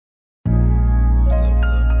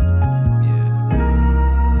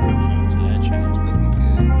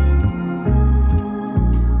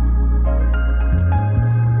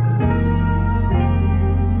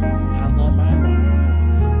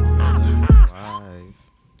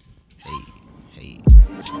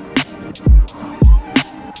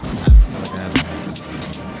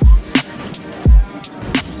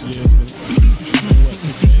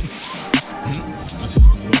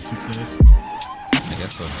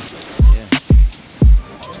It's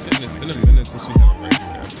been a minute since we had a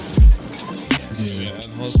regular episode. Yes. Yeah, and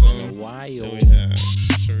Wholesome. Why? Then we had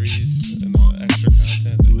Sharice and all the extra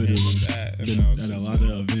content that Literally. came with that. And Been now at it's a just, lot of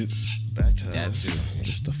events. back to That us. too.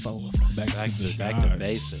 Just the four of us. Back to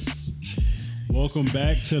basics. Welcome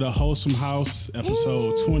back to the Wholesome House,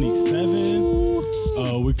 episode 27.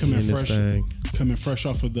 We're coming fresh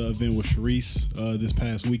off of the event with Sharice this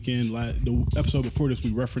past weekend. The episode before this,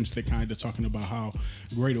 we referenced it, kind of talking about how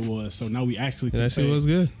great it was. So now we actually can And I say said it was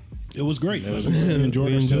good. it was great. It was we enjoyed We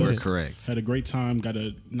enjoyed ourselves. it. We're correct. Had a great time. Got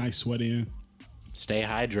a nice sweat in. Stay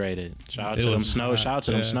hydrated. Shout out It to them was snow. hot, Shout out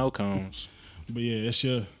to them yeah. snow cones. But yeah, it's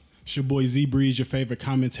your boy Z Breeze, your favorite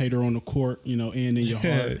commentator on the court, and in your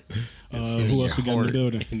heart. in Who your else we got in the heart.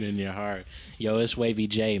 building? And in your heart. Yo, it's Wavy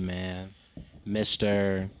J, man.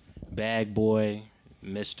 Mr. Bag Boy.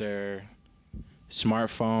 Mr.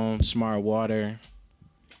 Smartphone, Smart Water.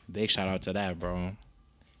 Big shout out to that, bro.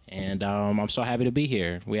 And I'm so happy to be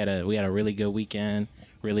here. We had a really good weekend,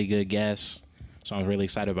 really good guests. So I'm really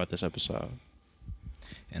excited about this episode.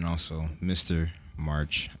 And also, Mr.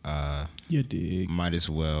 March, You dig. might as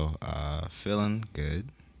well feeling good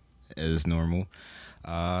as normal,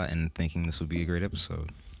 and thinking this will be a great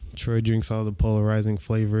episode. Troy drinks all the polarizing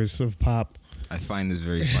flavors of pop. I find this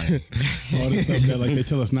very funny. All the stuff that like they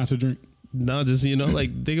tell us not to drink. No, just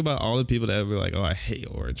like think about all the people that were like, "Oh, I hate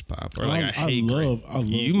orange pop," or like, "I hate grape." I love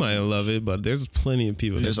You might love it, but there's plenty of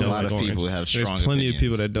people. There's that a don't lot like of orange. people that have strong There's plenty of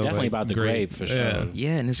people opinions. that don't Definitely like about the grape, for sure. Yeah.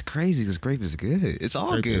 Yeah, and it's crazy because grape is good. It's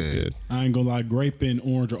all Grape good. is good. I ain't gonna lie, grape and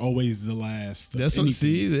orange are always the last. That's what- Anything.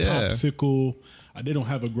 see, yeah. Popsicle. They don't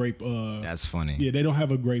have a grape. That's funny. Yeah, they don't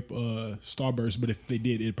have a grape Starburst, but if they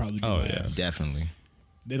did, it'd probably be Oh, last. yeah. Definitely.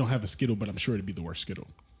 They don't have a Skittle, but I'm sure it'd be the worst Skittle.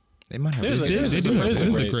 They might have. There's this a- good. there's They a- do have. there's It a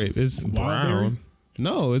is a grape. grape. It's Wildberry? brown.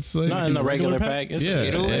 No, it's like Not in the regular regular pack. It's yeah,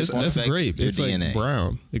 just Skittles that's affect grape. your It's like DNA.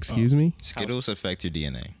 brown. Excuse me. Skittles affect your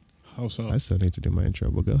DNA. How so? I still need to do my intro,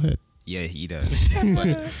 but go ahead. Yeah, he does.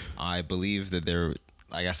 But I believe that they're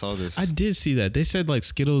like I saw this. I did see that. They said like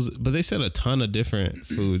Skittles, but they said a ton of different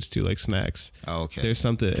foods too, like snacks. Oh, okay. There's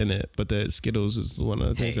something in it, but the Skittles is one of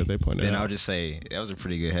the things that they pointed then out. I'll just say that was a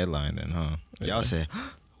pretty good headline then, huh? Y'all said,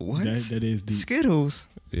 what? That is deep. Skittles?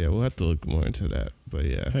 Yeah, we'll have to look more into that. But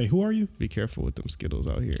yeah, Hey, who are you? be careful with them Skittles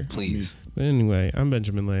out here. Please. But anyway, I'm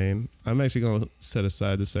Benjamin Lane. I'm actually going to set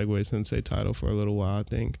aside the Segway Sensei title for a little while, I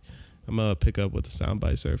think. I'm going to pick up with the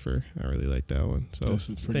Soundbite Surfer. I really like that one. So This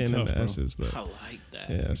is pretty staying in tough, the bro. S's. But I like that.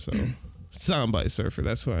 yeah, so Soundbite Surfer.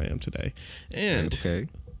 That's who I am today. And Okay.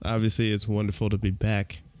 obviously it's wonderful to be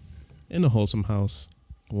back in the Wholesome House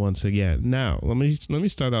once again. Now, let me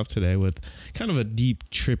start off today with kind of a deep,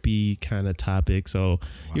 trippy kind of topic. So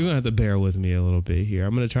you're gonna have to bear with me a little bit here.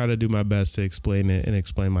 I'm gonna try to do my best to explain it and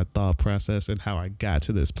explain my thought process and how I got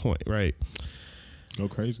to this point. Right? Go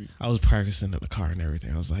crazy. I was practicing in the car and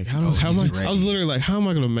everything. I was like, how am he's I? ready. I was literally like, how am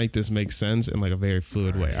I gonna make this make sense in like a very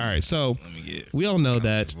fluid way? All right, so. Let me get We all know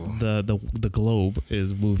that comfortable. the globe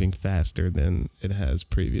is moving faster than it has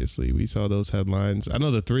previously. We saw those headlines. I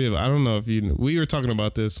know the three of I don't know if you knew. We were talking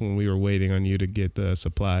about this when we were waiting on you to get the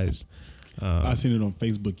supplies. I seen it on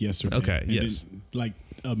Facebook yesterday. Okay, And yes. then, like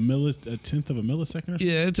a tenth of a millisecond or something.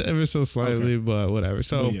 Yeah, it's ever so slightly, but whatever.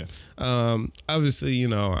 So, Well, yeah. obviously,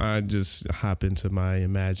 I just hop into my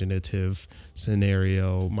imaginative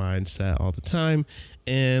scenario mindset all the time,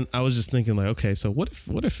 and I was just thinking, like, okay, so what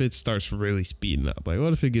if it starts really speeding up? Like,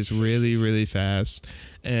 what if it gets really, really fast,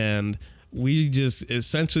 and we just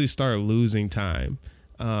essentially start losing time?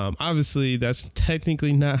 Obviously, that's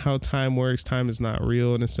technically not how time works. Time is not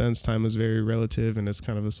real in a sense. Time is very relative, and it's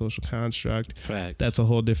kind of a social construct. Fact. That's a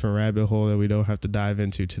whole different rabbit hole that we don't have to dive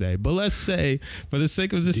into today. But let's say, for the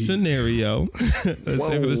sake of this scenario,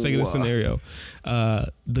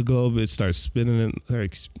 the globe, it starts spinning and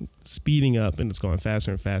like speeding up, and it's going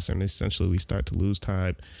faster and faster, and essentially we start to lose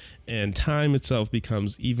time, and time itself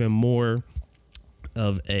becomes even more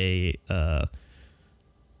of a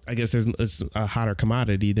I guess it's a hotter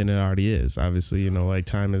commodity than it already is. Obviously, like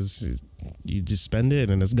time is, you just spend it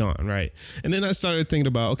and it's gone, right? And then I started thinking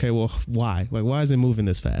about, okay, well, why? Like, why is it moving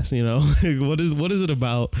this fast? Like, what is it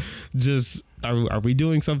about? Just are we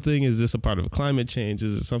doing something? Is this a part of climate change?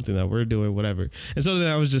 Is it something that we're doing? Whatever. And so then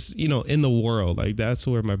I was just, in the world, like that's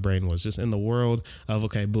where my brain was, just in the world of,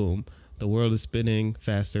 okay, boom. The world is spinning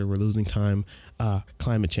faster. We're losing time.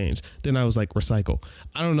 Climate change. Then I was like, recycle.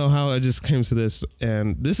 I don't know how I just came to this.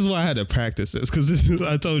 And this is why I had to practice this, because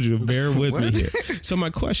I told you to bear with me here. So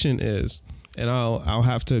my question is, and I'll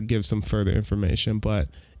have to give some further information, but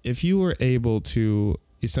if you were able to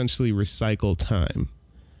essentially recycle time,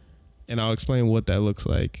 and I'll explain what that looks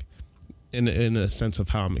like. in a sense of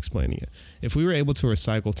how I'm explaining it. If we were able to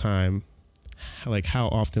recycle time, like how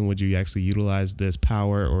often would you actually utilize this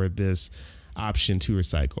power or this option to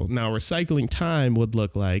recycle? Now, recycling time would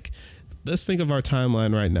look like, let's think of our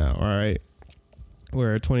timeline right now. All right.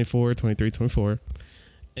 We're 24, 23, 24.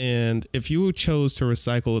 And if you chose to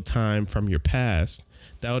recycle time from your past,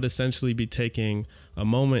 that would essentially be taking a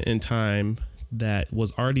moment in time that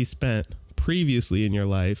was already spent previously in your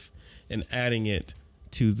life and adding it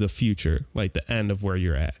to the future, like the end of where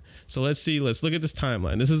you're at. So let's look at this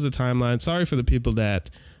timeline. This is a timeline. Sorry for the people that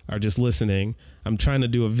are just listening. I'm trying to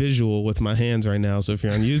do a visual with my hands right now. So if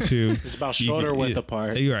you're on YouTube, it's about shoulder width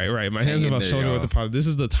apart. Right. My hands are about shoulder width apart. This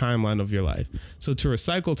is the timeline of your life. So to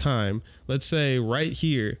recycle time, let's say right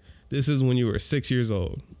here, this is when you were 6 years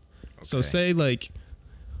old. Okay. So say like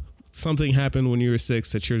something happened when you were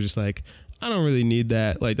 6 that you're just like, I don't really need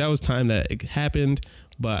that. Like that was time that it happened,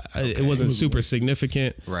 but it wasn't super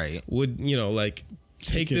significant. Right. Would, like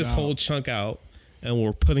take this whole chunk out and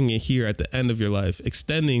we're putting it here at the end of your life,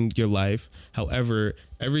 extending your life. However,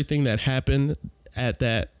 everything that happened at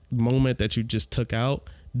that moment that you just took out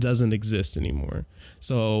doesn't exist anymore.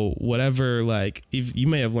 So whatever, like if you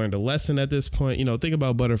may have learned a lesson at this point, think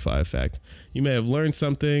about butterfly effect. You may have learned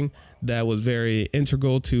something that was very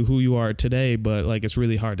integral to who you are today, but like it's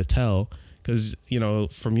really hard to tell. Because,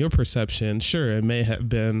 from your perception, sure, it may have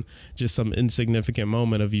been just some insignificant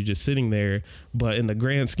moment of you just sitting there. But in the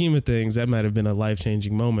grand scheme of things, that might have been a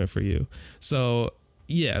life-changing moment for you. So,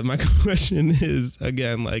 yeah, my question is,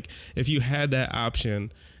 again, like if you had that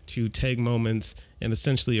option to take moments and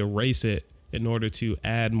essentially erase it in order to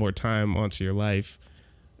add more time onto your life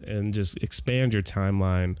and just expand your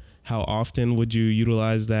timeline, how often would you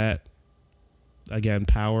utilize that? Again,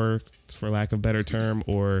 power, for lack of a better term,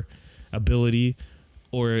 or ability,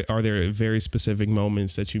 or are there very specific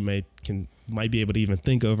moments that you might be able to even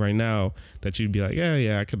think of right now that you'd be like,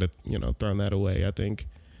 yeah, I could have thrown that away. I think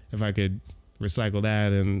if I could recycle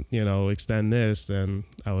that and extend this, then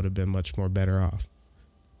I would have been much more better off.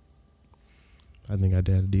 I think I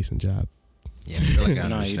did a decent job. Yeah, I feel like I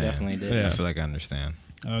understand. No, you definitely did. Yeah. I feel like I understand.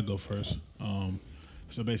 I'll go first.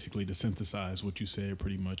 So basically, to synthesize what you said,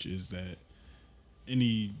 pretty much is that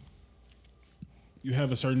you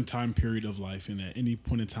have a certain time period of life, and at any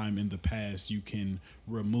point in time in the past, you can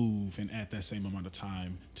remove and add that same amount of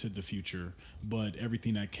time to the future. But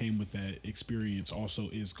everything that came with that experience also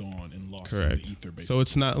is gone and lost in the ether, basically. So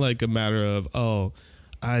it's not like a matter of, oh,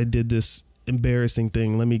 I did this embarrassing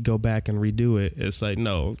thing, let me go back and redo it. It's like,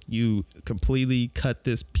 no, you completely cut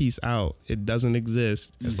this piece out. It doesn't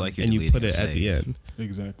exist. It's like and you put it at the end.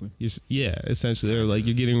 Exactly. Essentially, or like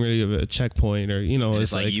you're getting rid of a checkpoint, or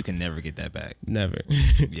it's like you can never get that back. Never.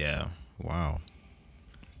 Yeah. Wow.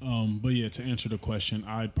 But yeah, to answer the question,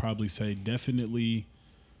 I'd probably say definitely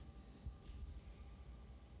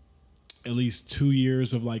at least 2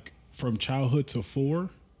 years of like from childhood to 4.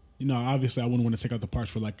 Obviously I wouldn't want to take out the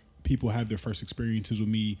parts where like people have their first experiences with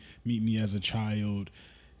me, meet me as a child,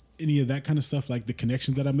 any of that kind of stuff, like the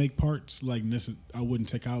connections that I make parts, like I wouldn't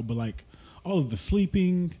take out, but like all of the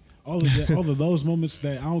sleeping, all of that, all of those moments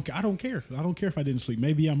that I don't care. I don't care if I didn't sleep.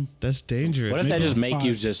 Maybe that's dangerous. What if that just make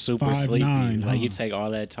you just super sleepy? 9, like you take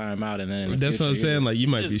all that time out and then that's what I'm saying. Like you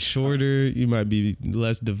might be shorter, you might be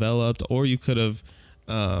less developed, or you could have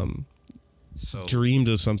dreamed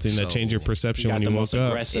of something that changed your perception when you woke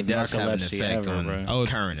up. It does have an effect on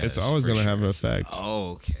current. It's always going to have an effect.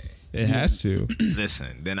 Okay. It has to.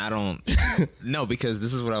 Listen, then I don't. No, because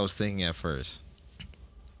this is what I was thinking at first.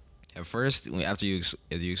 At first, after you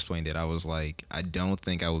explained it, I was like, I don't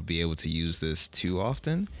think I would be able to use this too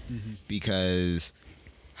often, because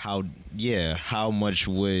how much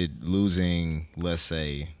would losing, let's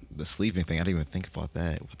say, the sleeping thing? I didn't even think about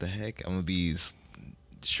that. What the heck? I'm gonna be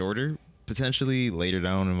shorter potentially later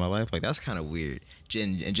down in my life. Like that's kind of weird.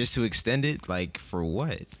 And just to extend it, like for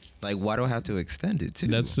what? Like why do I have to extend it too?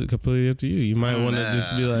 That's completely up to you. You might want to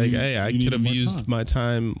just be like, hey, I could have used my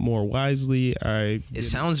time more wisely. It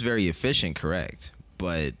sounds very efficient, correct,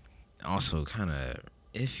 but also kind of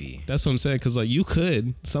iffy. That's what I'm saying. Because like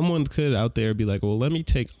someone could out there be like, well, let me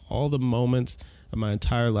take all the moments of my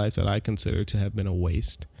entire life that I consider to have been a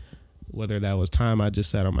waste, whether that was time I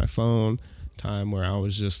just sat on my phone, time where I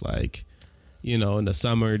was just like, in the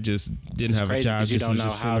summer just didn't have a job. You just don't was know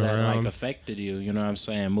just how that around. like affected you. You know what I'm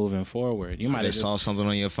saying? Moving forward, you might have saw something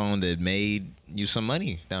on your phone that made use some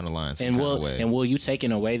money down the line. Some And kind of way. will you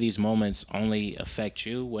taking away these moments only affect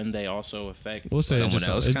you when they also affect We'll say someone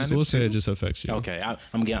else we'll say too? it just affects you. Okay,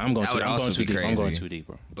 I'm going That would also too be deep. I'm going crazy. too deep,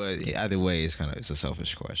 bro. But either way, it's a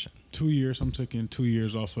selfish question. 2 years. I'm taking 2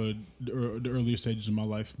 years off of the earlier stages of my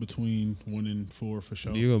life between 1 and 4 for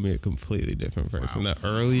sure. You're gonna be a completely different person. Wow. The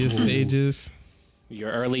earliest stages. Your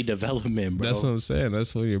early development, bro. That's what I'm saying.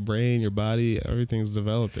 That's when your brain, your body, everything's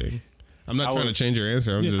developing. I'm not How trying will- to change your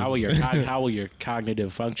answer. I'm just How will your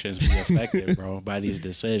cognitive functions be affected, bro, by these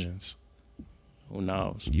decisions? Who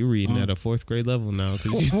knows? you reading at a 4th grade level now.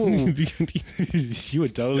 'Cause You a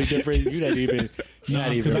totally different. You're not even. You're Nah,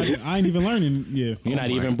 not even. 'cause I ain't even learning. Yeah, You're not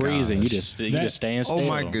my even breezing. You gosh. just staying still. Oh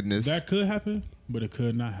my goodness. that could happen, but it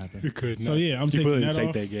could not happen. It could So not. yeah, I'm You taking wouldn't that take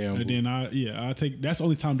off, that gamble. and then I take. That's the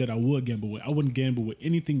only time that I would gamble with. I wouldn't gamble with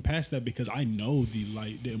anything past that because I know the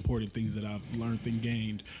important things that I've learned and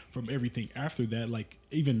gained from everything after that. Like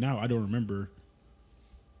even now, I don't remember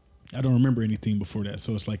anything before that.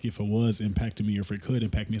 So it's like if it was impacting me or if it could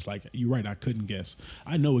impact me, it's like you're right. I couldn't guess.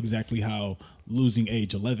 I know exactly how losing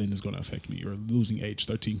age 11 is going to affect me, or losing age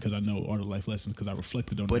 13 because I know all the life lessons because I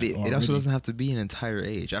reflected on. But that it also already. doesn't have to be an entire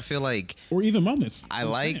age. I feel like or even moments. I I'm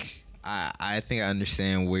like. saying. I think I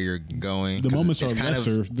understand where you're going. The 'cause moments it's are kind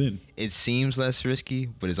lesser of, then. it seems less risky,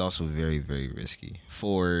 but it's also very, very risky.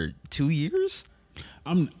 For 2 years?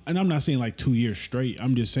 I'm not saying like 2 years straight.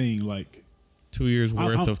 I'm just saying like 2 years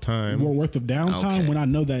worth I'm- of time. more worth of downtime Okay. when I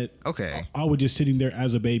know that. Okay. I was just sitting there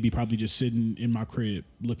as a baby, probably just sitting in my crib,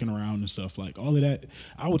 looking around and stuff like all of that.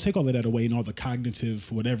 I would take all of that away and all the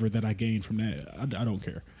cognitive whatever that I gained from that. I don't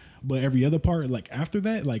care. But every other part, like after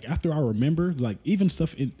that, like after I remember, like even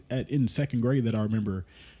stuff in second grade that I remember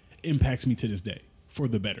impacts me to this day for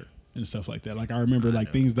the better and stuff like that. Like I remember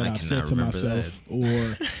like things that I I've said cannot to remember myself,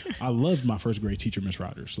 or I loved my first grade teacher, Miss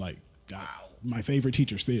Rodgers. Like my favorite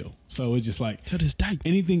teacher still. So it's just like To this day.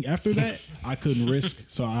 anything after that I couldn't risk,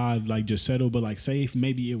 so I like just settled. But like say if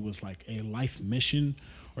maybe it was like a life mission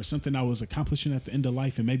or something I was accomplishing at the end of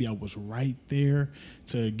life, and maybe I was right there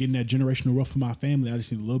to getting that generational wealth for my family, I just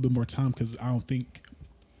need a little bit more time because I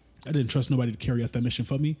didn't trust nobody to carry out that mission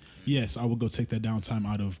for me. Yes, I would go take that downtime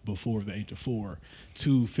out of before the age of 4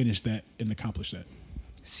 to finish that and accomplish that.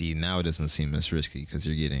 See, now it doesn't seem as risky because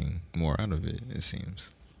you're getting more out of it, it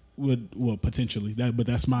seems. Well, potentially that, but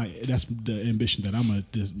that's the ambition that I'm gonna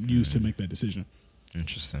just use to make that decision.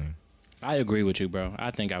 Interesting. I agree with you, bro.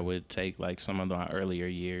 I think I would take like some of the earlier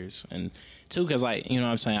years, and too, because like you know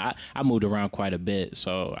what I'm saying, I moved around quite a bit,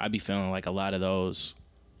 so I be feeling like a lot of those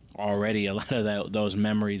already, a lot of those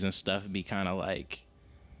memories and stuff be kind of like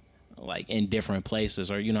in different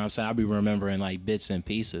places, or you know what I'm saying, I'll be remembering like bits and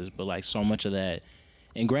pieces, but like so much of that.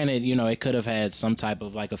 And granted, you know, it could have had some type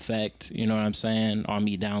of like effect, you know what I'm saying, on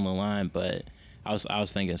me down the line, but I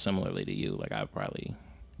was thinking similarly to you, like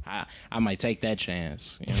I might take that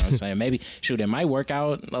chance. You know what I'm saying? Maybe, shoot, it might work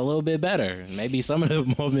out a little bit better. Maybe some of the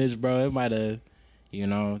moments, bro, it might have, you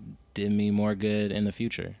know, did me more good in the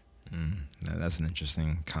future. Now, that's an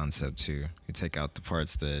interesting concept, too. You take out the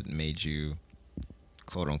parts that made you,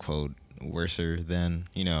 quote unquote, worser than,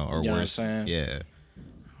 you know, or You know what I'm worse. saying? Yeah.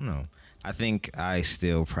 I don't know. I think I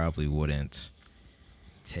still probably wouldn't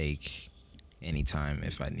take any time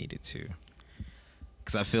if I needed to.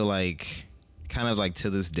 Because I feel like, kind of like to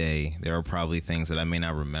this day, there are probably things that I may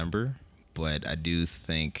not remember, but I do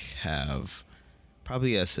think have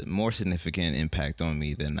probably a more significant impact on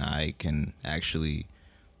me than I can actually,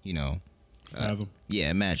 you know, Fathom.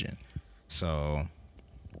 yeah, imagine. So,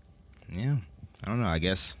 yeah, I don't know. I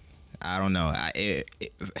guess I don't know.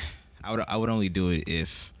 I would only do it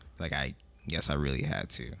if, like, I guess I really had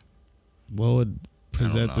to. What would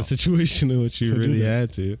present know. the situation in which you To do really that.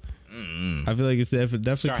 had to? I feel like it's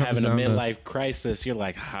definitely Start comes having a down to- midlife crisis. You're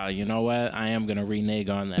like, you know what? I am gonna renege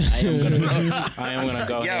on that. I am gonna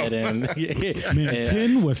go ahead and. Man, Yeah.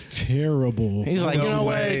 10 was terrible. He's like, No you know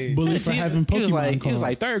way. what? Bullied for having he was Pokemon like,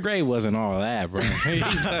 cards. third grade wasn't all that, bro. He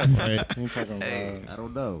talking about. I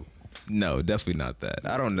don't know. No, definitely not that.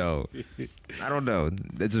 I don't know.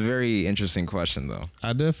 It's a very interesting question, though.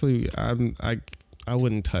 I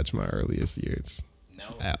wouldn't touch my earliest years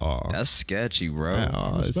at all. That's sketchy, bro. At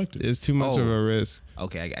all. It's, respect it. it's too much of Oh. a risk.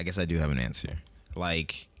 Okay, I guess I do have an answer.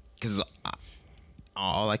 Like, because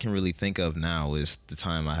all I can really think of now is the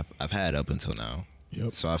time I've had up until now.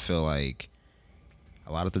 Yep. So I feel like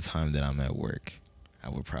a lot of the time that I'm at work, I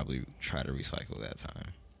would probably try to recycle that time.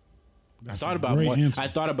 I thought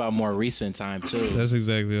about more recent time too. That's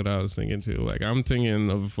exactly what I was thinking too. Like I'm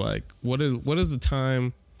thinking of like what is the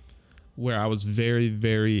time where I was very,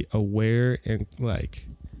 very aware and like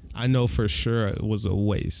I know for sure it was a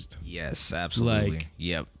waste. Yes, absolutely. Like-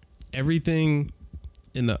 yep. everything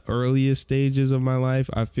in the earliest stages of my life,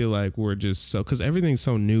 I feel like we're just so, because everything's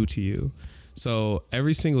so new to you. So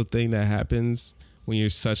every single thing that happens when you're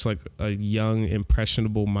such like a young,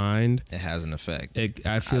 impressionable mind, It has an effect.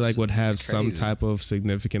 I feel like would have It's some crazy. type of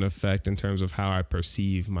significant effect in terms of how I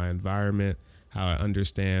perceive my environment, how I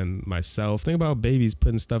understand myself. Think about babies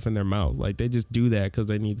putting stuff in their mouth. Like they just do that because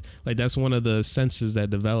they need, like that's one of the senses that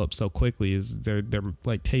develop so quickly is their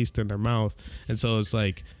like taste in their mouth. And so it's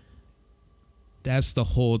like, that's the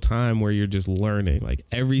whole time where you're just learning, like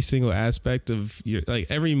every single aspect of your, like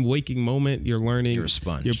every waking moment you're learning. You're a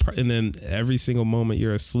sponge. And then every single moment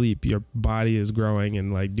you're asleep, your body is growing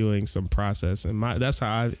and like doing some process. And that's how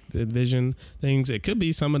I envision things. It could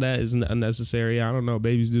be some of that is unnecessary. I don't know.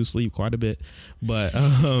 Babies do sleep quite a bit, but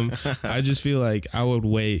I just feel like I would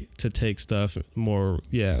wait to take stuff more,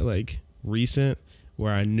 like recent,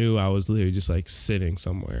 where I knew I was literally just like sitting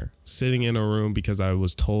somewhere, sitting in a room because I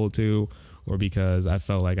was told to, or because I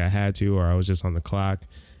felt like I had to, or I was just on the clock.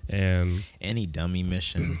 And Any dummy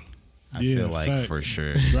mission, I Yeah, feel like facts. for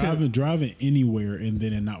sure. driving anywhere and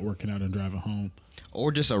then it not working out and driving home.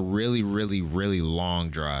 Or just a really, really, really long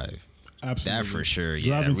drive. Absolutely. That for sure.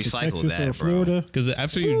 Yeah, Driving to recycle Texas that, or bro. Florida. because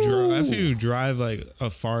after you drive like a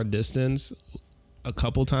far distance a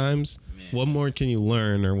couple times, what more can you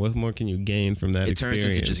learn, or what more can you gain from that It turns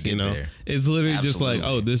experience? into just you get know, there. it's literally just like,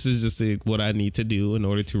 Absolutely. oh, this is just what I need to do in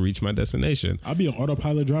order to reach my destination. I'll be on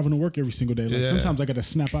autopilot driving to work every single day. Like Yeah. sometimes I got to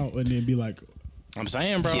snap out and then be like, I'm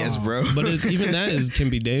saying, bro. Yes, bro. But even that can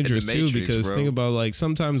be dangerous too, Matrix, because bro. think about like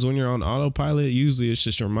sometimes when you're on autopilot, usually it's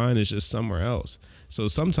just your mind is just somewhere else. So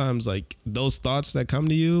sometimes like those thoughts that come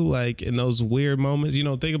to you, like in those weird moments,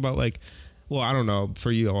 think about like, well, I don't know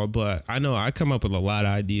for you all, but I know I come up with a lot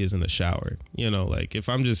of ideas in the shower. Like if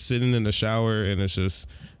I'm just sitting in the shower and it's just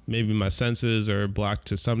maybe my senses are blocked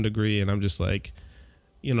to some degree and I'm just like,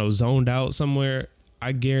 zoned out somewhere,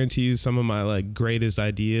 I guarantee you some of my like greatest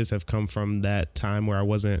ideas have come from that time where I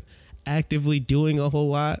wasn't actively doing a whole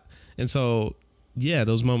lot. And so, yeah,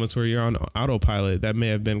 those moments where you're on autopilot, that may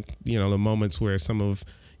have been, the moments where some of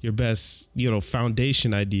your best,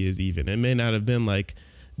 foundation ideas, even, it may not have been like,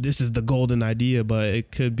 this is the golden idea, but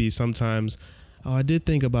it could be sometimes, oh, I did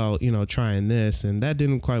think about, trying this and that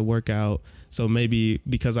didn't quite work out. So maybe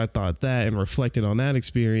because I thought that and reflected on that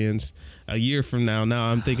experience a year from now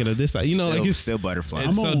I'm thinking of this, like it's still butterfly. it's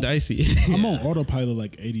I'm so on- dicey. I'm on autopilot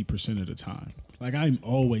like 80% of the time. Like I'm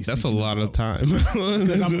always. That's a thinking lot of about- time.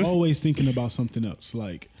 Because I'm always thinking about something else.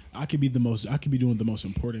 Like I could be doing the most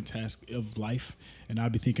important task of life, and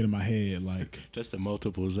I'd be thinking in my head like, That's the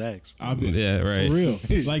multiple Zacks. I'll be Yeah, right. for real.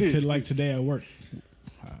 Like today at work.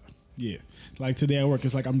 Yeah, like today at work,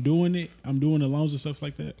 it's like I'm doing the loans and stuff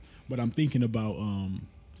like that, but I'm thinking about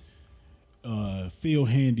Phil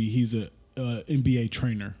Handy. He's a NBA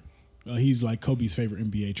trainer. He's like Kobe's favorite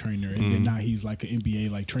NBA trainer, and then now he's like an NBA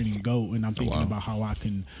like training GOAT. And I'm thinking wow. about how I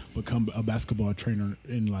can become a basketball trainer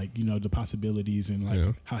and like the possibilities and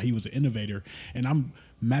like how he was an innovator. And I'm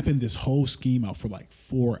mapping this whole scheme out for like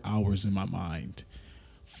 4 hours in my mind,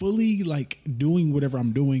 fully like doing whatever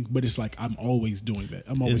I'm doing. But it's like I'm always doing that.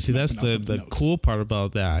 I'm always And see, that's mapping out the something else. cool part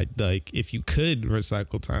about that. Like, if you could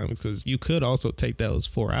recycle time, because you could also take those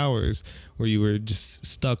 4 hours where you were just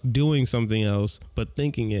stuck doing something else, but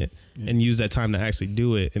thinking it, and use that time to actually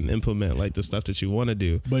do it and implement like the stuff that you want to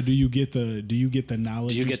do. But do you get the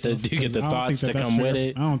knowledge? Do you and get the- stuff? do you get the 'Cause I don't thoughts think to that's come fair. with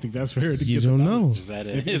it? I don't think that's fair. To You get the don't knowledge. know. Is that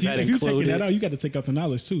If, is you, that if you taking included? that out, you got to take out the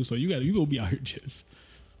knowledge too. So you go be out here just.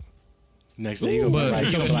 Next day you gonna be like,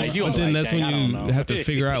 you gonna be like, you But gonna then be like, that's "Dang, when I don't you know." have to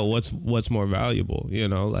figure out what's more valuable,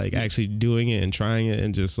 like actually doing it and trying it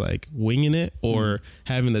and just like winging it, or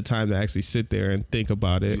having the time to actually sit there and think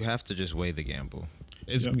about it. You have to just weigh the gamble.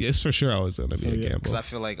 It's for sure always gonna be a gamble. Because I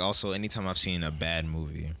feel like also anytime I've seen a bad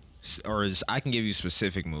movie, or I can give you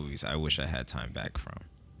specific movies I wish I had time back from.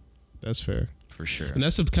 That's fair. For sure. And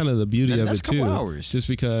that's kind of the beauty And of that's it a couple too. hours. Just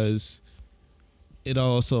because it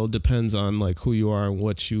also depends on like who you are and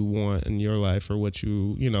what you want in your life, or what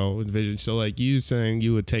you envision. So like you saying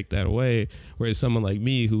you would take that away, whereas someone like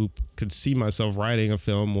me who could see myself writing a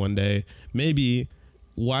film one day, maybe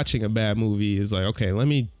watching a bad movie is like, okay, let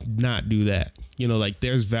me not do that. Like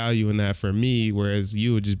there's value in that for me, whereas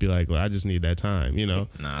you would just be like, well, I just need that time.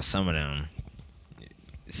 Nah, some of them,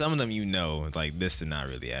 like this did not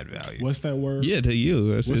really add value. What's that word? Yeah, to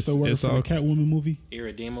you, What's the word it's for all the Catwoman movie?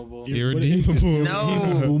 Irredeemable. irredeemable.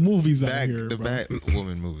 Irredeemable movies out here. The bro.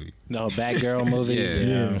 Batwoman movie. No, Batgirl movie.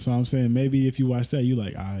 Yeah. Yeah, so I'm saying maybe if you watch that, you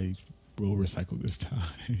like I will recycle this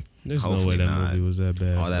time. There's no Hopefully way that not. movie was that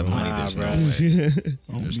bad. All that bro. money, Nah, there's bro. no way.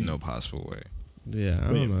 Oh, There's me. no possible way. Yeah,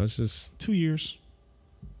 I don't know. It's just 2 years.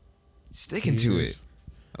 Sticking to it.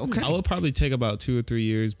 Okay. I would probably take about 2 or 3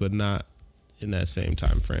 years, but not in that same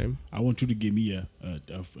time frame. I want you to give me a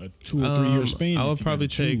 2 or 3 year span. I if would you probably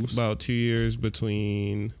gotta take choose. about 2 years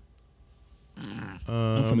between. I'm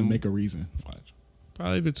gonna make a reason. Watch.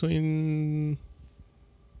 Probably between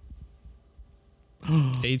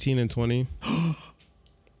 18 and 20.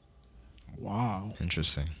 Wow.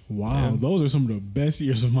 Interesting. Wow. Yeah. Those are some of the best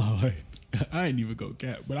years of my life. I ain't even go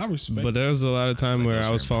cap, but I respect. But there was a lot of time where Those I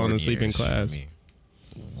are was falling important asleep in years for class. me.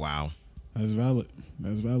 Wow. That's valid.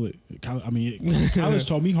 College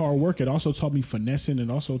taught me hard work. It also taught me finessing. It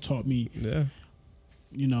also taught me, Yeah.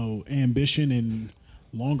 ambition and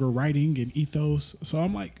longer writing and ethos. So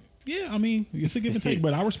I'm like, yeah, I mean, it's a give and take,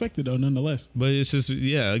 but I respect it though, nonetheless. But it's just,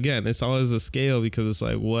 yeah, again, it's always a scale because it's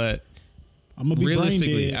like, what I'm gonna be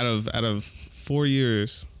realistically brain dead. out of 4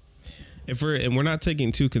 years, if we're not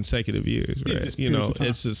taking 2 consecutive years, Yeah, right? just periods of time.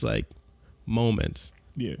 It's just like moments.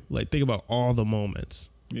 Yeah, Like, think about all the moments.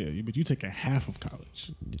 yeah, but you take a half of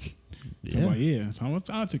college. Yeah. So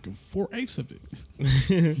I'll take 4/8 of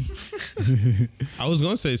it. I was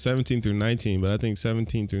gonna say 17 through 19, but I think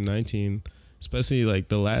 17 through 19, especially like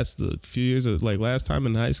the few years of like last time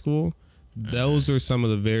in high school, those are some of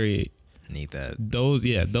the Need that.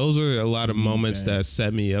 those are a lot of Need moments that. that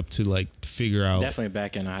set me up to like figure out Definitely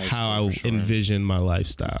back in high school. how I for sure. envision my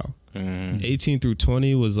lifestyle. Mhm. 18 through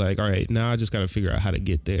 20 was like, all right, now I just got to figure out how to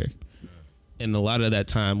get there. And a lot of that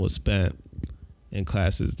time was spent in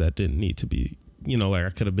classes that didn't need to be, like I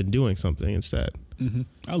could have been doing something instead.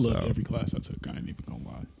 I loved So- every class I took. I ain't even gonna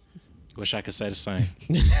lie. Wish I could say the same.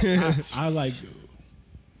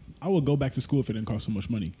 I would go back to school if it didn't cost so much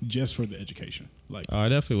money, just for the education. Like, I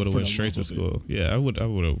definitely would have for went the straight to love of it. school. Yeah, I would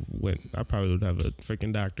have went. I probably would have a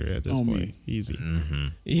freaking doctorate at this On point. me. Easy. Mm-hmm.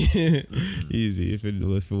 Easy if it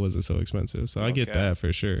wasn't so expensive. So I get Okay. that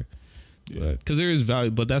for sure. Yeah. Because there is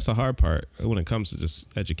value, but that's the hard part when it comes to just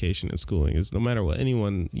education and schooling. Is no matter what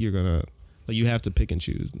anyone you're gonna like, you have to pick and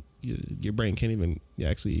choose. Your brain can't even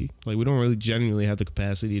actually like. We don't really genuinely have the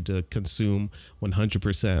capacity to consume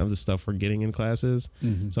 100% of the stuff we're getting in classes.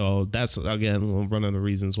 So that's again one of the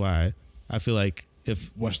reasons why I feel like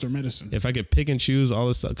Western medicine. if I could pick and choose all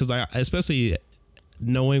this stuff, because especially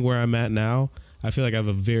knowing where I'm at now, I feel like I have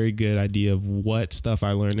a very good idea of what stuff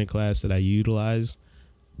I learned in class that I utilize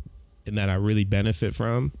and that I really benefit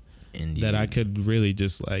from, Indeed. that I could really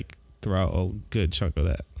just like throw out a good chunk of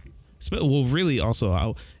that. Well, really,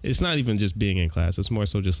 also, it's not even just being in class. It's more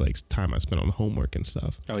so just like time I spent on homework and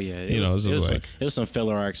stuff. Oh yeah, You know, it's just like- it was some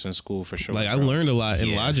filler arcs in school for sure. Like I bro. learned a lot in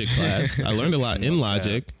Yeah. logic class. I learned a lot in Okay.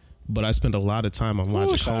 logic, but I spent a lot of time on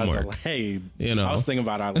logic Shout out to- homework. Hey, You know. I was thinking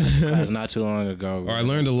about our class not too long ago. Or I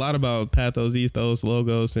learned a lot about pathos, ethos,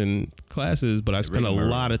 logos in classes, but I spent a Rigmarole.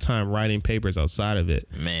 lot of time writing papers outside of it.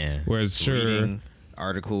 Man. Whereas sure, Reading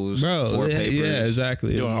articles, bro, 4 yeah, papers. yeah,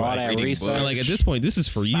 exactly. doing It's all like, that reading research. books. and like at this point, this is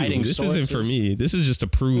for you. Citing This isn't for sources. me. This is just to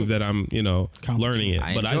prove that I'm, learning it.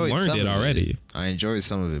 But I enjoyed learned some it of already. I enjoyed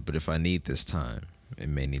some of it, but if I need this time, it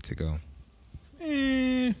may need to go.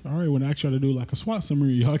 All right, when I try to do like a SWOT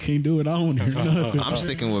summary, y'all can't do it. I don't hear nothing. I'm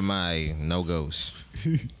sticking with my no goes.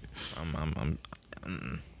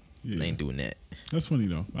 Yeah. Ain't doing that. That's funny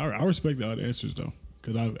though. I respect all the answers though,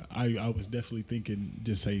 because I was definitely thinking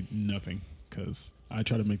just say nothing, because I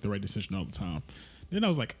try to make the right decision all the time. Then I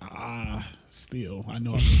was like, still, I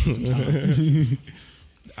know I'm wasting some time.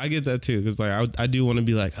 I get that too, because like I do want to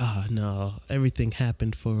be like, oh no, everything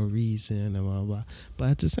happened for a reason and blah blah.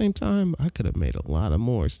 But at the same time, I could have made a lot of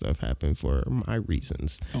more stuff happen for my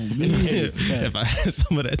reasons Oh, man. if I had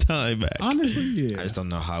some of that time back. Honestly, yeah, I just don't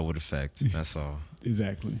know how it would affect. That's all.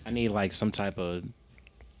 exactly. I need like some type of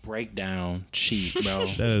breakdown sheet, bro.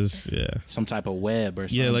 That is, yeah. Some type of web or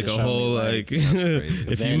something. Yeah, like to a show me, whole like, like, That's crazy.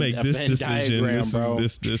 if you make a this Venn decision, diagram, this bro.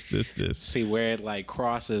 is this. see where it like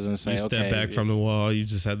crosses and say, You step okay, back from the wall, you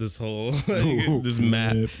just have this whole this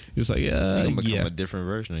map. Yep. It's like, You can become yeah. a different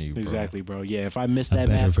version of you, bro. Exactly, bro. Yeah, if I miss A that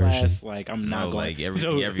better math class, version. like I'm No, not going. like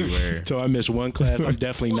everywhere. So I missed one class, I'm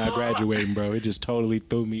definitely not graduating, bro. It just totally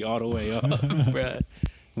threw me all the way up, bro.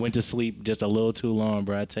 Went to sleep just a little too long,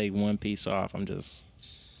 bro. I take one piece off, I'm just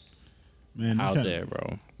Man, out there,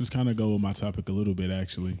 bro. Just kind of go with my topic a little bit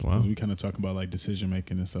actually, Wow. because we kind of talk about like decision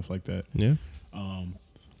making and stuff like that. Yeah.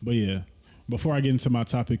 But yeah, before I get into my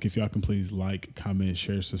topic, if y'all can please like, comment,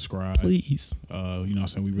 share, subscribe. Please. You know what I'm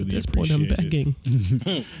saying? We At really this point, I'm appreciate it.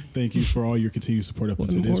 begging. Thank you for all your continued support up What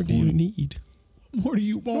until this more point. do you need? What more do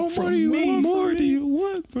you want What from more do you me? want? More do you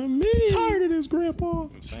want from me? Tired of this, Grandpa.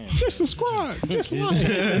 I'm saying, Just subscribe. Just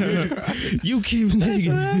like. You keep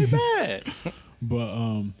nagging. bad.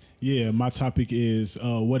 But yeah, my topic is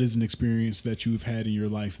what is an experience that you've had in your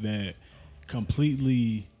life that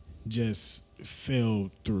completely just fell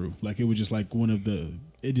through. Like it was just like one of the.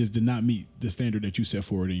 It just did not meet the standard that you set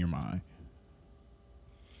forward in your mind.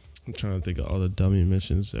 I'm trying to think of all the dummy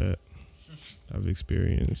missions that I've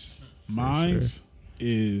experienced. Mine's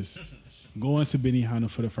is going to Benihana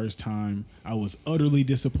for the first time. I was utterly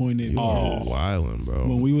disappointed. because wildin', bro.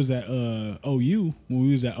 When we was at OU,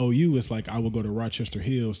 it's like I would go to Rochester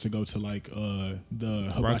Hills to go to like the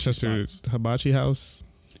hibachi Rochester spots. Hibachi House.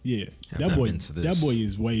 Yeah, I've that not boy, been to this. that boy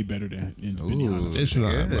is way better than in Benihana. It's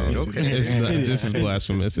not, bro. Okay. It's not. This is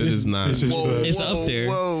blasphemous. It is not. It's up there,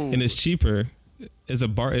 and it's cheaper. It's a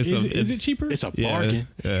bar. Is it cheaper? It's a bargain.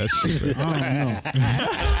 Yeah, it's cheaper. I don't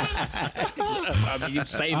know. I mean, you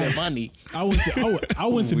saving money. I went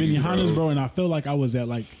to Benihana's, bro, and I felt like I was at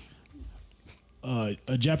like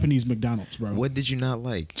a Japanese McDonald's, bro. What did you not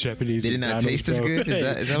like? Japanese They did not McDonald's, taste as bro. good. Is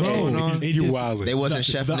that what's Bro, going on? it You just- wildin'. They wasn't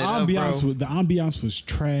the chefing it up, bro. The ambiance was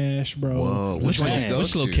trash, bro. Whoa, which one you go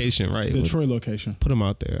Which to? location? Right. The Troy location. Put them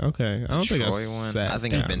out there. Okay. I don't think I've Troy one? sat I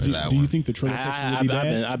think I've down been and- to that Do you one. think the Troy location I've really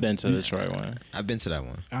bad? I've been to the Detroit one. I've been to that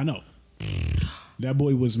one. I know. That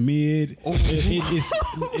boy was mid.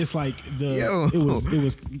 It's like Yo.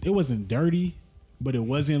 it wasn't dirty, but it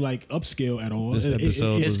wasn't like upscale at all. This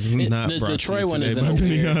episode was not the brought to Detroit you one is today in a by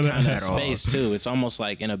weird Benihana. kind of At all. space too. It's almost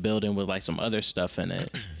like in a building with like some other stuff in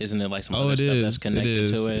it. Isn't it like some other it stuff is. that's connected It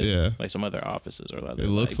is. to it? Yeah. Like some other offices or other. It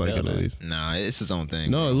looks like it at buildings. least. Nah, it's his own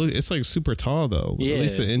thing. No, bro. it's like super tall though. Yeah. At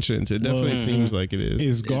least the entrance. It definitely seems like it is.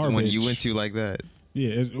 It's It's the garbage. one you went to like that.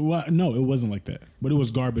 Yeah, no, it wasn't like that, but it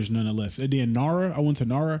was garbage nonetheless. And then Nara, I went to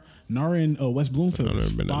Nara in West Bloomfield. I've Was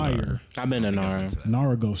never been to fire. Nara. I've been to Nara.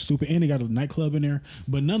 Nara goes stupid, and they got a nightclub in there.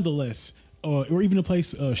 But nonetheless, or even the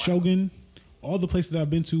place Shogun, all the places that I've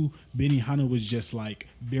been to, Benihana was just like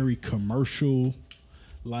very commercial.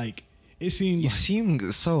 Like it seemed, You like,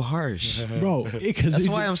 seem so harsh. bro. That's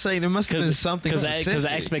why I'm saying there must have been something because specific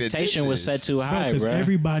the expectation was set too high, Because bro.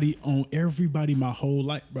 everybody my whole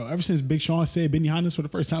life, bro. Ever since Big Sean said Benihana's for the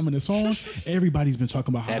first time in the song, everybody's been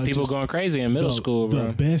talking about how Had it's people just going crazy in middle school, the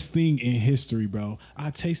bro. best thing in history, bro.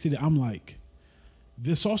 I tasted it. I'm like,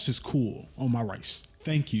 this sauce is cool on my rice.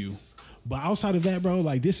 Thank you. But outside of that, bro,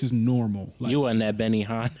 like this is normal. Like, You wasn't that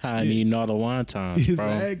Benihana eating all the wontons, bro.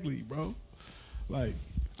 exactly, bro. Like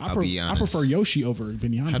I'll be I honest. prefer Yoshi over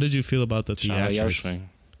Benihana. How did you feel about the Shout out theatrics? Yoshi.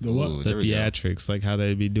 the what? Ooh, The there we go. theatrics, like how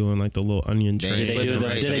they be doing like the little onion They trays. Did they Flip do it the,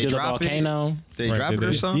 right. did they They do the drop it? volcano? They Right, drop they it or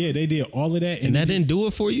did. something? Yeah, they did all of that, And that it didn't just- do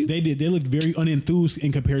it for you? They did. They looked very unenthused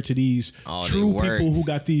in compared to these Oh, they true worked. people who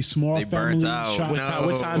got these small They family burnt out. shots. No.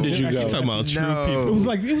 What time did you I go? can't talking about true No. people. It was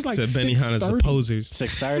like Said Benihana's the 6:30. posers.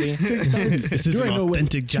 6:30. 6:30. This is You an ain't no way.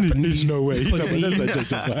 authentic Japanese. no way. pussy.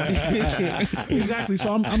 Exactly.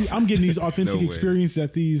 So I'm getting these authentic No way. experiences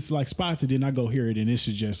at these like spots, and then I go here, and this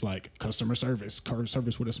is just like customer service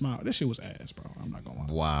with a smile. This shit was ass, bro. I'm not gonna lie.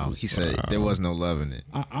 Wow. He said there was no love in it.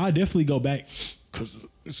 I definitely go back because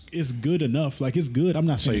it's good enough. Like it's good. I'm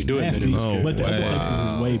not saying you it's do admit nasty, it was good. but the other Wow.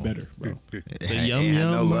 places is way better, bro. It The had- yum it had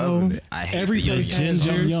no yum, love in bro. it. I hate Every the yum place The has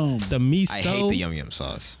yum. yum gingers, yum. the miso. I hate the yum yum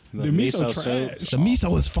sauce. The miso soup. trash. The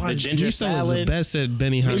miso is fine. The ginger miso is the salad. best at If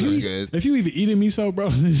Benihana. was you, good. if you even eating miso, bro,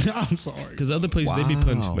 I'm sorry. Because other places they be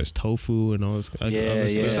putting too Wow. much tofu and all this other Yeah,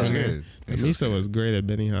 stuff. yeah. Sounds in there. good. The Sounds miso good. is great at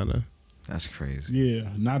Benihana. That's crazy. Yeah,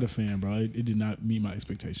 not a fan, bro. It did not meet my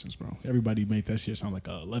expectations, bro. Everybody made that shit sound like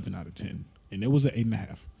a 11 out of 10, and it was an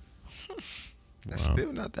 8.5. That's Wow.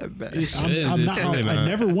 still not that bad. I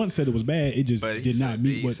never once said it was bad. It just But he did not said-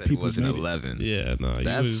 meet he what said it people wasn't made it. 11. Yeah, no, he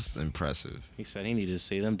That's was, impressive. He said he needed to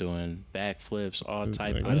see them doing backflips, all It's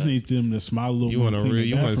type like- of. I just need them to smile a little you more. want clean the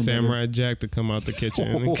you want bathroom Samurai Jack to come out the kitchen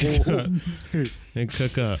and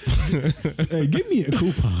cook up. better. Hey, give me a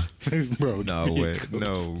coupon. bro. No way.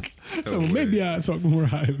 No. So maybe I talk more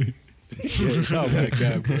highly. Oh my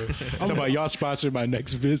god, bro! Talking about y'all sponsored my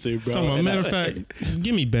next visit, bro. Come on, matter of fact,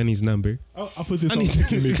 give me Benny's number. I'll put this. I On, need to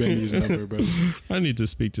give me Benny's number, bro. I need to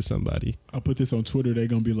speak to somebody. I'll put this on Twitter. They're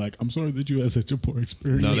gonna be like, "I'm sorry that you had such a poor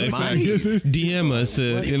experience." No, they Mine- DM us.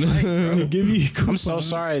 You know, Give me. A coupon. I'm so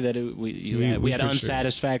sorry that we had for sure.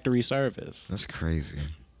 unsatisfactory service. That's crazy.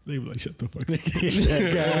 They be like, "Shut the fuck up."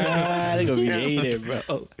 They gonna be hated,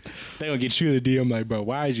 bro. They gonna get you the DM like, bro,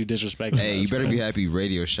 why is you disrespecting Hey, us, you better bro? be happy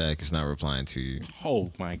Radio Shack is not replying to you.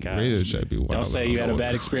 Oh my god. Radio Shack be wild. Don't say you had a Going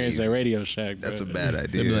bad experience crazy. at Radio Shack, bro. That's a bad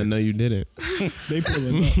They be like, idea. no, you didn't. They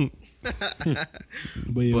pulling up.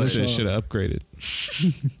 But yeah, Bullshit should have upgraded.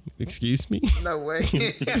 Excuse me. No way.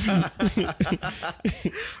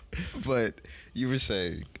 But you were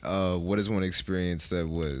saying, what is one experience that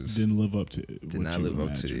was didn't live up to. did not live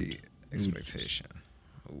up to the expectation?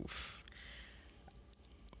 Oof.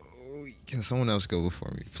 Can someone else go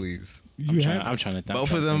before me, please? I'm trying to think.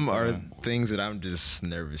 Both of them are things that I'm just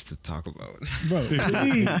nervous to talk about. Bro,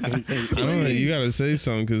 please. I don't know. You gotta say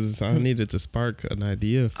something because I needed to spark an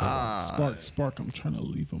idea. Spark. I'm trying to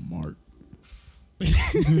leave a mark.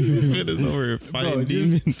 This man is over here fighting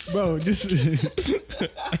demons. Bro, just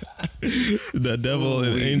The devil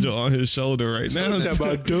and angel on his shoulder right now.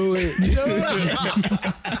 about do it.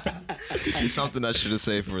 It's something I should have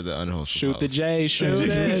saved for the unwholesome Shoot the house. J. Shoot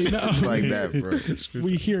it. Just like that, bro.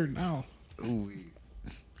 we here now. Ooh.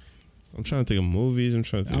 I'm trying to think of movies. I'm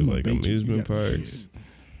trying to think I'm of like gonna beat you. You amusement gotta say parks.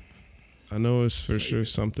 I know it's for sure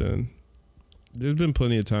something. There's been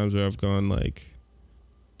plenty of times where I've gone like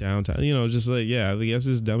downtown, just like, I guess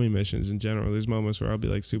just dummy missions in general. There's moments where I'll be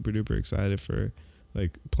like super duper excited for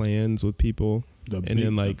like plans with people. The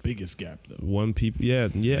biggest gap though. One people,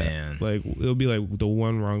 Man. like it'll be like the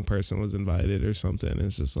one wrong person was invited or something.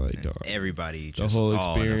 It's just like, dog, Everybody, the just whole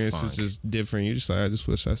all in a experience is funk. just different. You just like, I just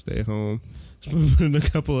wish I stayed home. In a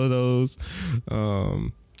couple of those. I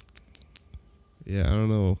don't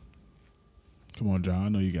know. Come on, John. I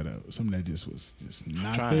know you got something that just was just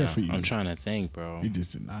not trying there to- for you. I'm trying to think, bro. You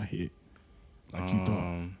just did not hit like you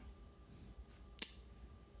thought.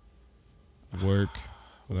 Work.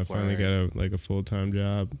 When I finally Word. got a full-time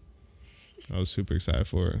job, I was super excited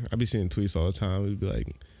for it. I be seeing tweets all the time. It'd be like,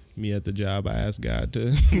 me at the job, I asked God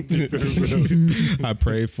to I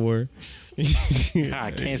prayed for.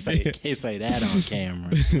 I can't say that on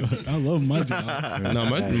camera. I love my job. No,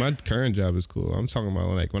 my current job is cool. I'm talking about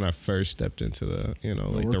like when I first stepped into the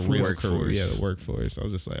like the real workforce. career, the workforce. I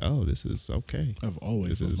was just like, oh, this is okay. I've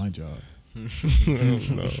always This loved is- my job. I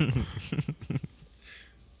don't know.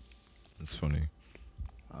 That's funny.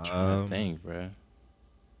 I think, bro.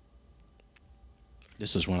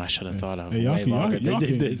 This is one I should have thought of Hey, y'all, way can, longer. y'all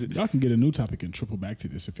can get a new topic and triple back to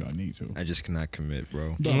this if y'all need to. I just cannot commit,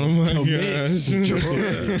 bro. Oh my Commit. gosh.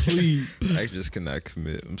 Please. I just cannot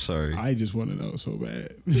commit. I'm sorry. I just want to know so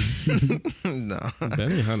bad. No.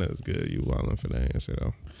 Benny Hunter is good. You wildin' for that answer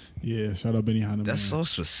though. Yeah, shout out Benny Hanna. That's so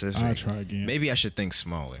specific. I'll try again. Maybe I should think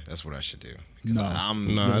smaller. That's what I should do. 'Cause No.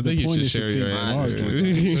 I'm No, I The think you point should is to share your think answer. larger.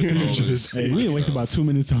 Hey, we didn't waste about 2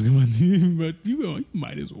 minutes talking about this, but you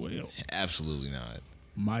might as well. Absolutely not.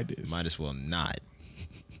 Might as well not.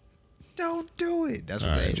 Don't do it. That's All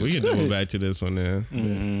what the right, angel we can said. double back to this one then.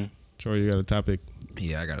 Mm-hmm. Troy, you got a topic?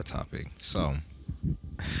 Yeah, I got a topic. So,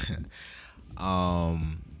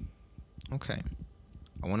 okay.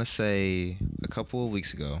 I want to say a couple of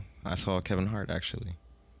weeks ago, I saw Kevin Hart actually.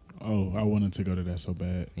 Oh, I wanted to go to that so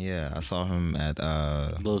bad. Yeah, I saw him at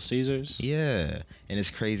Little Caesars. yeah, and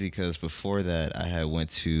it's crazy because before that I had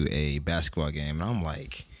went to a basketball game and I'm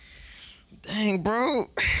like, dang, bro,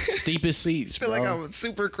 Steepest seats. I feel like bro. I'm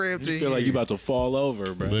super cramped You in feel like here. you about to fall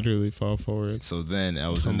over, bro. Literally fall forward. So then I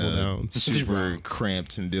was in Tumble a down. super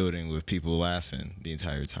cramped building with people laughing the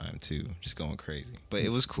entire time too, just going crazy. But it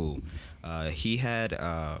was cool. He had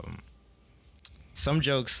some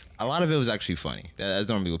jokes. A lot of it was actually funny. That's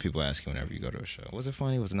normally what people ask you whenever you go to a show. Was it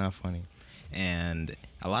funny? Was it not funny? And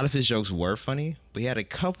a lot of his jokes were funny, but he had a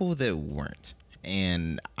couple that weren't.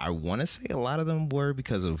 And I want to say a lot of them were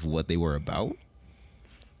because of what they were about.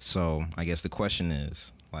 So I guess the question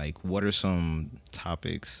is, like, what are some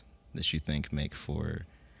topics that you think make for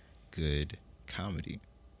good comedy?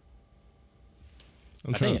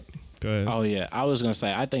 I'm I trying. think- Go ahead. Oh yeah, I was gonna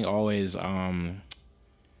say I think always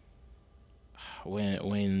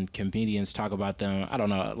when comedians talk about them, I don't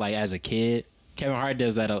know, like as a kid, Kevin Hart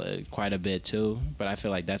does that quite a bit too. But I feel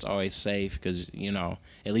like that's always safe because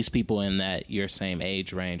at least people in that your same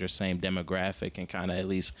age range or same demographic can kind of at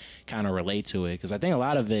least kind of relate to it. Because I think a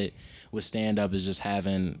lot of it with stand up is just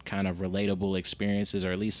having kind of relatable experiences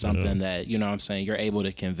or at least something that what I'm saying you're able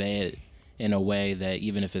to convey it in a way that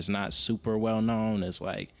even if it's not super well known, it's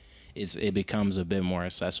like it becomes a bit more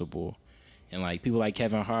accessible. And like people like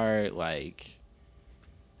Kevin Hart, like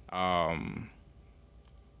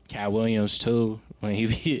Cat Williams too, when he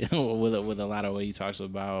with a lot of what he talks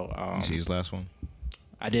about. You see his last one?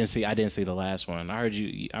 I didn't see the last one. I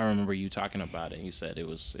remember you talking about it and you said it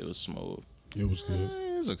was smooth. It was good.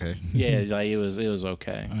 It was okay. Yeah, like it was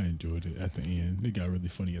okay. I enjoyed it at the end. It got really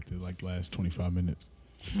funny at the last 25 minutes.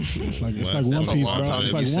 It's like That's One a Piece, long bro. time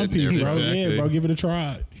It's to be like One sitting there, Piece, bro. bro. Yeah, Exactly. bro, give it a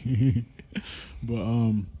try.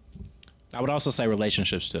 But I would also say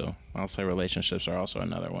relationships too. I'll say relationships are also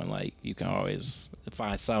another one. Like you can always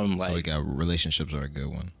find some So we like got relationships are a good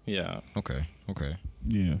one. yeah. Okay.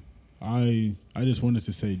 yeah, I just wanted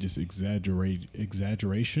to say just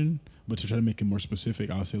exaggeration, but to try to make it more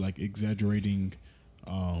specific, I'll say like exaggerating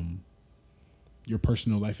your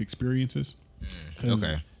personal life experiences. 'Cause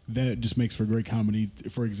Okay. that just makes for great comedy.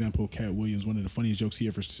 For example, Cat Williams, one of the funniest jokes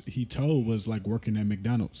he told was like working at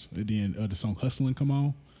McDonald's. And then the song "Hustling" come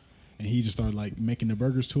on, and he just started like making the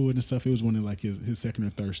burgers to it and stuff. It was one of like his second or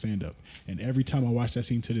third stand up. And every time I watch that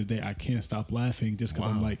scene to this day, I can't stop laughing just because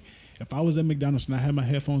I'm like, if I was at McDonald's and I had my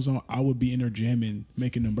headphones on, I would be in there jamming,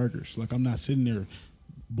 making them burgers. Like I'm not sitting there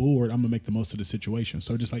bored. I'm gonna make the most of the situation.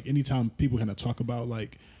 So just like anytime people kind of talk about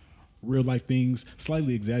like real life things,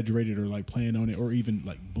 slightly exaggerated or like playing on it, or even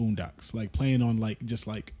like Boondocks, like playing on like just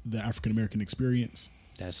like the African American experience.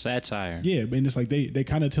 That's satire. Yeah, and it's like they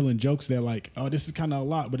kind of telling jokes that like, oh, this is kind of a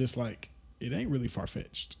lot, but it's like it ain't really far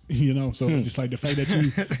fetched, you know. So just like the fact that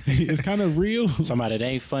you, it's kind of real. Somebody that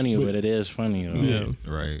ain't funny, but it is funny. Though. Yeah,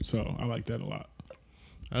 Right. So I like that a lot.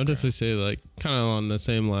 I would definitely say like kind of on the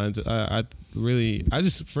same lines. I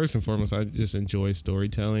just first and foremost I just enjoy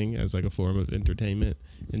storytelling as like a form of entertainment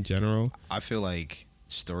in general. I feel like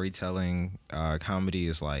storytelling, comedy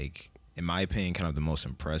is like, in my opinion, kind of the most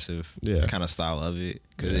impressive kind of style of it,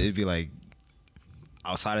 because it'd be like,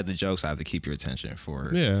 outside of the jokes, I have to keep your attention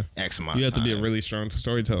for X amount. You have of time. to be a really strong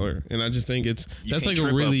storyteller, and I just think that's like a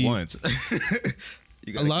trip really up once.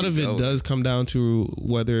 a lot of it does come down to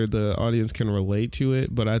whether the audience can relate to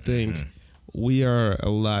it, but I think we are a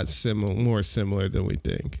lot more similar than we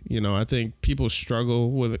think. You know, I think people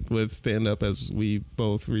struggle with stand up, as we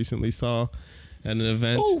both recently saw at an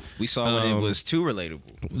event. Oof. We saw when it was too relatable.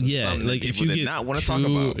 Yeah, like if you did get not want to talk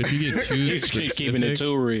about. If you get too specific, keeping it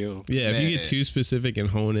too real. Yeah, if you get too specific and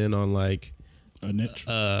hone in on like A niche.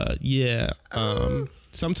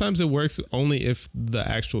 Sometimes it works only if the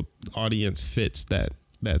actual audience fits that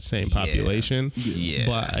same population. Yeah.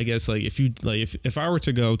 But I guess like if I were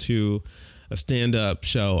to go to a stand-up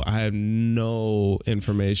show, I have no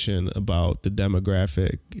information about the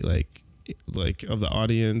demographic like of the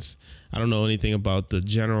audience. I don't know anything about the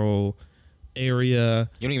general area.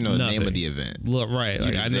 You don't even know the name of the event. Right.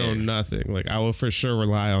 Like I know nothing. Like I will for sure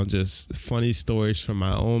rely on just funny stories from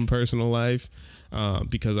my own personal life.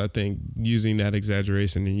 Because I think using that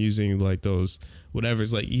exaggeration and using like those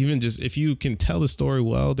whatever's like, even just if you can tell the story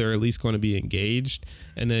well, they're at least going to be engaged,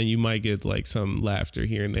 and then you might get like some laughter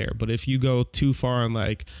here and there. But if you go too far and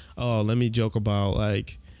like, oh, let me joke about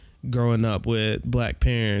like growing up with black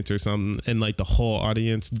parents or something, and like the whole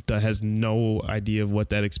audience that has no idea of what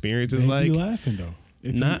that experience is like, be laughing though.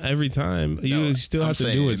 Not every time. You still have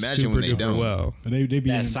to do it super duper well. They be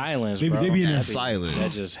That in, silence, they, bro. They be in That that silence. That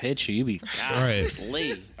just hits you. You be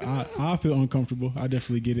Right. I feel uncomfortable. I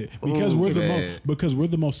definitely get it because we're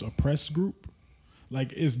the most oppressed group.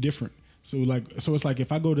 Like it's different. So it's like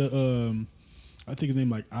if I go to I think his name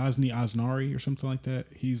like Osnari or something like that.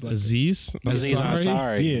 He's like Aziz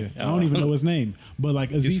Ansari. Yeah, I don't even know his name, but like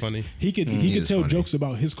Aziz, He's funny. He could tell funny. jokes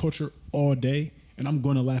about his culture all day, and I'm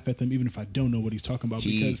going to laugh at them even if I don't know what he's talking about.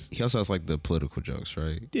 Because He also has like the political jokes,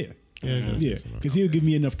 right? yeah, because he'll give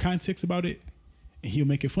me enough context about it, and he'll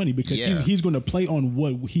make it funny because he's going to play on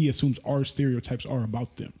what he assumes our stereotypes are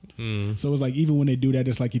about them. So it's like even when they do that,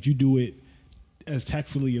 it's like if you do it as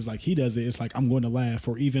tactfully as like he does it, it's like I'm going to laugh.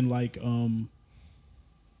 Or even like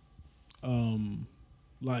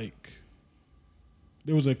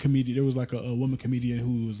there was a comedian, there was like a woman comedian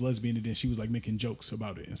who was lesbian, and then she was like making jokes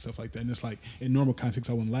about it and stuff like that. And it's like in normal context,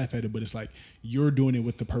 I wouldn't laugh at it, but it's like you're doing it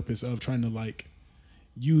with the purpose of trying to like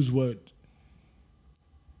use what.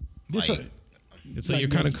 It's like you're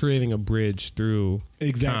kind of creating a bridge through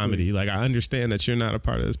comedy. Like I understand that you're not a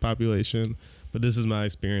part of this population, but this is my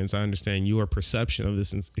experience. I understand your perception of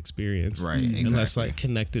this experience, Right, exactly. And that's like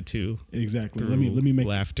connected to Let me make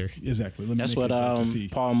laughter. Exactly. Let me That's make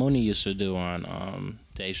what Paul Mooney used to do on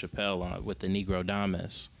Dave Chappelle with the Negro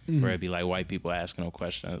Damas, where it'd be like white people asking him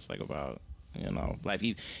questions like about, you know, like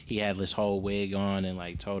he had this whole wig on and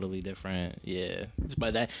like totally different,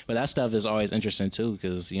 But that stuff is always interesting too,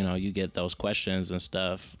 because you know you get those questions and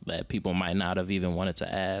stuff that people might not have even wanted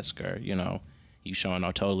to ask, or you know, you showing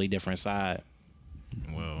a totally different side.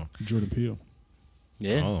 Well, Jordan Peele.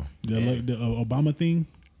 Yeah. Oh. Like the Obama thing.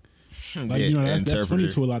 Like, you know, that's funny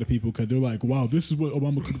to a lot of people because they're like, wow, this is what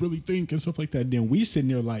Obama could really think and stuff like that. Then we sitting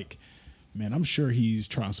there like, man, I'm sure he's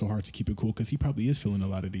trying so hard to keep it cool because he probably is feeling a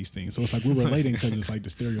lot of these things. So it's like we're relating because it's like the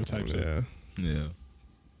stereotypes. Yeah.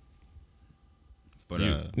 But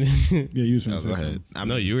you was going to go say ahead.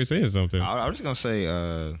 No, you were saying something. I was just gonna say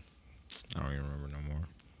I don't even remember no more.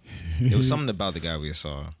 It was something about the guy we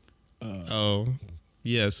saw.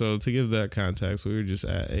 Yeah, so to give that context, we were just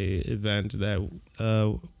at a event that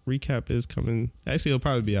recap is coming. Actually, it'll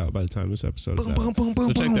probably be out by the time this episode is Boom, out. boom, boom, boom,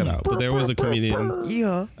 So check that boom. out. But there was a comedian.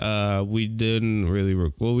 Yeah. We didn't really.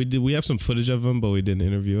 We did. We have some footage of him, but we didn't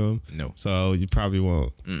interview him. No. So you probably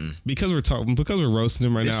won't because we're talking because we're roasting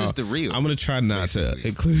him right now. This is the real. I'm gonna try not to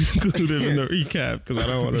include him in the recap because I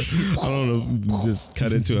don't want to just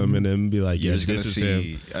cut into him and then be like, You're yes, just gonna this is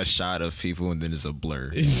see him. a shot of people and then it's a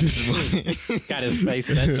blur. It's just Got his face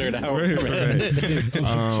censored out. right.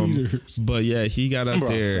 But yeah, he got up Bro,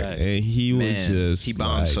 there fact. and he was Man, just he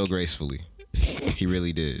bombed like, so gracefully. He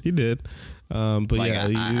really did. He did. But Like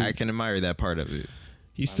yeah, I can admire that part of it.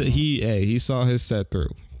 he saw his set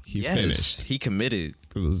through. He Yes, finished. he committed.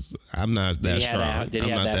 Because I'm not that strong. Did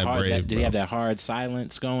he I'm have not that hard? brave, Did he bro. have that hard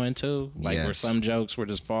silence going too? Like where Yes. some jokes were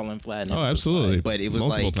just falling flat. And it Oh, was just absolutely. like- But it was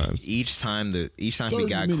Multiple like times. each time we 30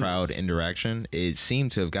 got minutes. crowd interaction, it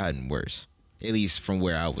seemed to have gotten worse. At least from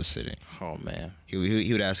where I was sitting. oh man.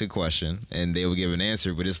 He would ask a question and they would give an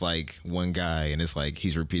answer, but it's like one guy and it's like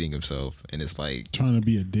he's repeating himself and it's like Trying to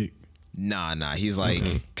be a dick. nah. He's like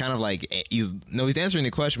kind of like he's answering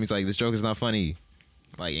the question. He's like, this joke is not funny.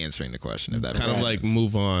 Like answering the question, if that Kind makes of like sense.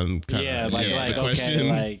 move on. Kind Yeah, of like yeah, like the okay, question.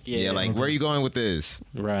 like yeah, yeah, like where are you going with this?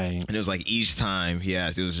 right. And it was like each time he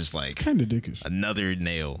asked, it was just like Kind of dickish. another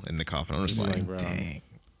nail in the coffin. I'm just It's like, like, bro. dang.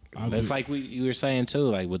 It's like you were saying too,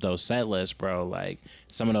 like with those set lists, bro. Like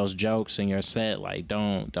some of those jokes in your set, like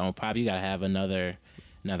don't pop. You gotta have another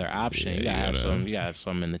option. Yeah, you gotta you have gotta- some. You gotta have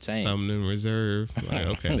some in the tank. Something in reserve. Like,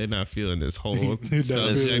 okay, they're not feeling this whole That's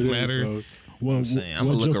subject it, matter. bro. Well, I'm saying, what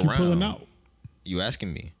I'ma look joke you pulling around. out? You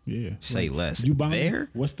asking me? Yeah. Say less. You buying There?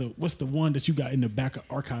 What's the one that you got in the back of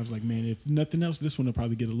archives? Like, man, if nothing else, this one will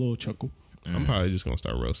probably get a little chuckle. I'm probably just gonna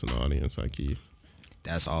start roasting the audience like he.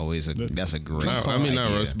 That's always a great. I mean, not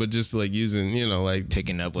idea. roast, but just like using, like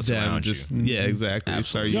Picking up what's them around just you. yeah, exactly.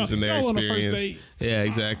 Absolutely. Start using their Y'all on a first experience. date. Yeah,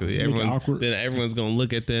 exactly. Make it Everyone's awkward. then everyone's gonna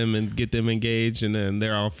look at them and get them engaged, and then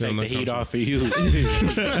they're all Take feeling the heat uncomfortable. off of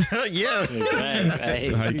you. Yeah.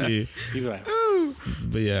 High key. You be like,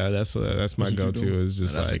 But yeah, that's my What you go-to doing? is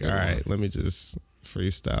just That's a like, good all right, one. let me just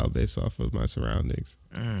freestyle based off of my surroundings.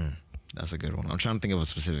 That's a good one. I'm trying to think of a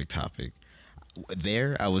specific topic.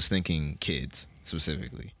 There, I was thinking kids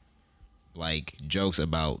specifically, like jokes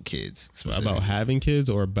about kids. Specifically. About having kids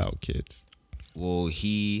or about kids? Well,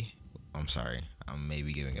 I'm sorry, I'm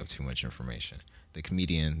maybe giving up too much information. The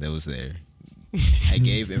comedian that was there, I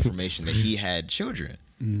gave information that he had children,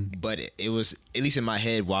 but it was, at least in my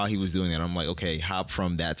head while he was doing that, I'm like, okay, hop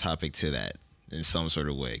from that topic to that in some sort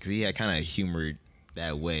of way, because he had kind of humored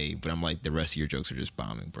that way, but I'm like, the rest of your jokes are just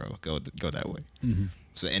bombing, bro. Go that way.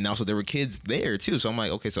 So, and also there were kids there too, so I'm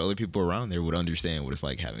like, okay, so other people around there would understand what it's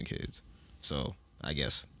like having kids. So I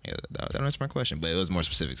guess that answers my question, but it was more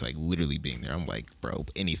specifics, like literally being there. I'm like, bro,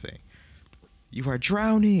 anything. You are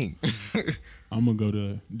drowning. I'm gonna go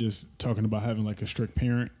to just talking about having like a strict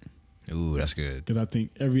parent, Ooh, that's good. because I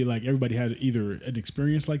think everybody had either an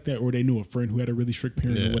experience like that or they knew a friend who had a really strict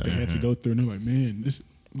parent and what they had to go through, and they're like, man, this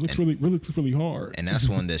looks really hard. And that's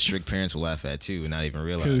one that strict parents will laugh at too, and not even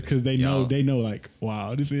realize Because they know like,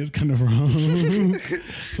 wow, this is kind of wrong.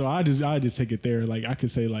 So I just take it there. Like I could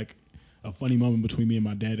say like a funny moment between me and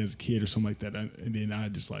my dad as a kid or something like that, and then I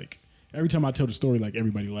just like every time I tell the story, like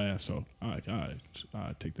everybody laughs. So I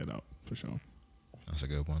take that out for sure. That's a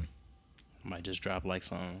good one. might just drop like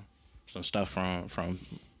some stuff from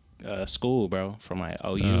school, bro, from like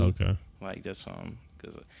OU. Oh, okay. Like just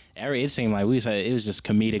because it seemed like it was just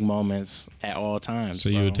comedic moments at all times. So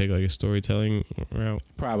you bro. would take like a storytelling route?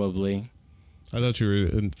 Probably. I thought you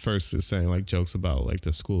were first saying like jokes about like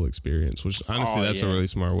the school experience, which honestly that's a yeah. really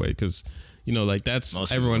smart way because like that's Most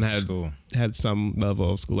people everyone went to school. had some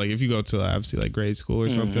level of school. Like if you go to obviously like grade school or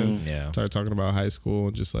something, Yeah. start talking about high school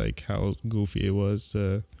and just like how goofy it was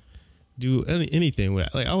to do anything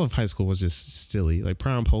with like all of high school was just silly, like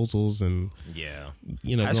promposals and Yeah.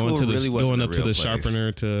 going High school to the really wasn't going a up to real the place.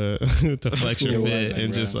 sharpener to flex your It fit wasn't,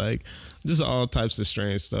 and bro. just all types of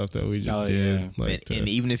strange stuff that we just Oh, did. yeah. Like And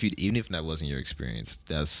even if that wasn't your experience,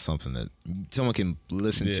 that's something that someone can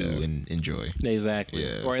listen to Yeah. and enjoy. Exactly.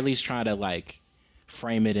 Yeah. Or at least try to like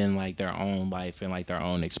frame it in like their own life and like their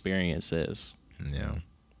own experiences. Yeah.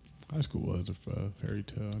 High school was a fairy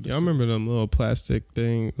tale. y'all remember them little plastic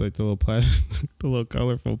thing, like the little plastic, the little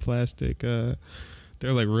colorful plastic. They're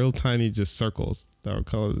like real tiny, just circles that were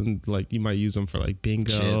colored, and like you might use them for like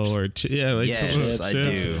bingo Chips. or like Yes, I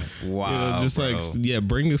chips. do. Wow. just bro. like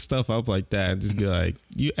bring the stuff up like that, and just be like,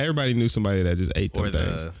 everybody knew somebody that just ate them or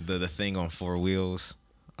things. the thing on 4 wheels.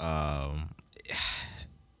 I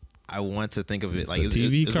want to think of it like The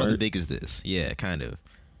TV it's about cart? as big as this. Yeah, kind of.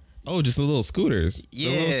 Oh, just the little scooters. The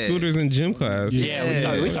little Yeah. scooters in gym class.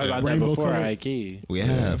 Yeah, we talked about that Rainbow before, color. high key. We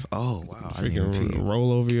have. Oh wow. I didn't even Freaking peep.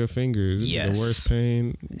 roll over your fingers. Yes. The worst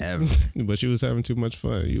pain Ever. But you was having too much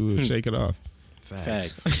fun. You would shake it off.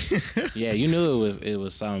 Facts. Yeah, you knew it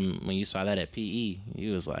was something when you saw that at PE.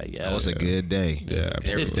 You was like, yeah, That was a good day. Yeah,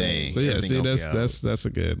 absolutely. Everything. So yeah, everything see, helped you out. that's a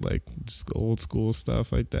good like just old school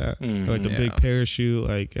stuff like that, like the Yeah. big parachute.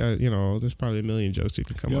 Like there's probably a million jokes you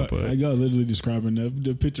could come up I with. got literally describing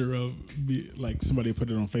the picture of like somebody put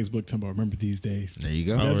it on Facebook talking about remember these days. There you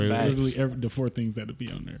go. Oh, That's really? literally the 4 things that'll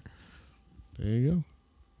be on there. There you go,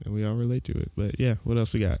 and we all relate to it. But yeah, what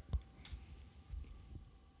else we got?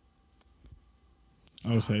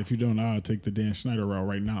 I would say if you don't, I'll take the Dan Schneider route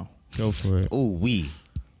right now. Go for it. Ooh, we.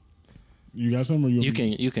 You got some? Or you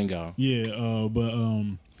can go. Yeah, but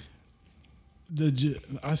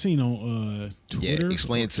I seen on Yeah, Twitter.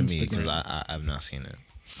 explain or it to me because Instagram. I've not seen it.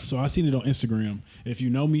 So I seen it on Instagram. If you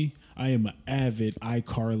know me, I am an avid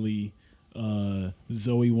iCarly,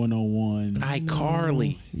 Zoe 101.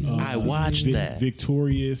 iCarly. I watched that.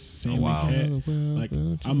 Victorious, Sam wow. and Cat. Like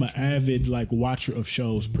I'm an avid like watcher of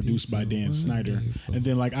shows produced by Dan Snyder. And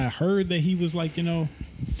then like I heard that he was like funny,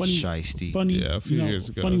 Shiesty. funny, Yeah, a few years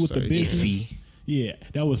ago, funny with the sorry. business. Iffy. Yeah,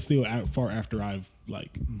 that was still far after I've like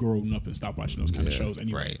grown up and stopped watching those kind of shows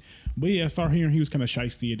anyway. Right. But yeah, I started hearing he was kind of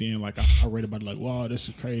shiesty, and then like I read about it like, wow, this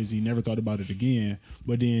is crazy. Never thought about it again.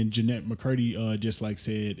 But then Jeanette McCurdy just like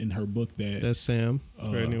said in her book that That's Sam.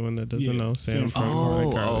 For anyone that doesn't yeah, know, Sam Sam from from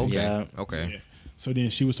iCarly. Okay. Yeah. Okay. yeah. So then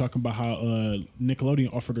she was talking about how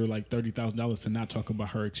Nickelodeon offered her like $30,000 to not talk about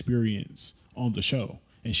her experience on the show,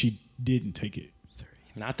 and she didn't take it.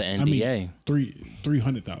 Not the I NDA. mean,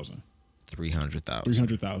 300,000. 300,000.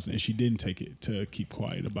 300,000, and she didn't take it to keep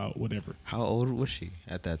quiet about whatever. How old was she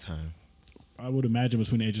at that time? I would imagine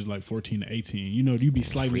between the ages of like 14 to 18. You'd be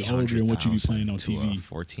slightly older than what you be playing on to TV. a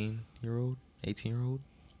 14-year-old, 18-year-old.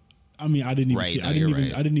 I mean, I didn't even Right, see. no, I didn't you're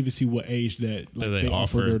even. right. I didn't even see what age that like, They they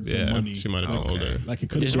offered her offered, the yeah, money. she might have been Okay. older. Like it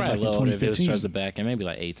could have It's been probably like in low if it was 2015. towards the back and maybe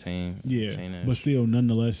like 18. Yeah, 18-ish. but still,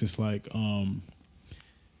 nonetheless, it's like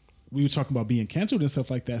we were talking about being canceled and stuff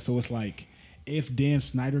like that. So it's like, if Dan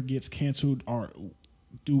Snyder gets canceled, or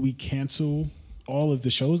do we cancel all of the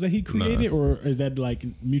shows that he created, or is that like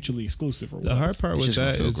mutually exclusive? Or The what? hard part It's with just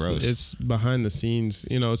gonna that feel is gross. it's behind the scenes.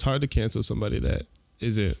 It's hard to cancel somebody that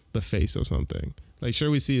isn't the face of something. Like,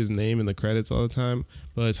 sure, we see his name in the credits all the time,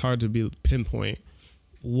 but it's hard to pinpoint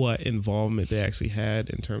what involvement they actually had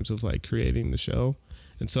in terms of like creating the show.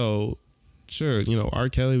 And so, sure, R.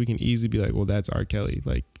 Kelly, we can easily be like, well, that's R. Kelly.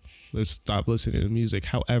 Like, let's stop listening to music.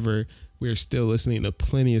 However, we're still listening to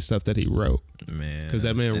plenty of stuff that he wrote, Man, because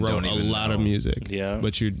that man and wrote don't a even lot of know. music. Yeah.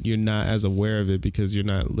 But you're not as aware of it because you're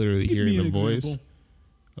not literally Give hearing me the an voice example.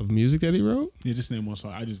 of music that he wrote. Yeah, just name one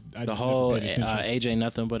song. I just The never whole paid attention. AJ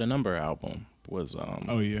Nothing But a Number album was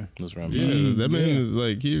Oh yeah, was Yeah, remembered. that man Yeah. is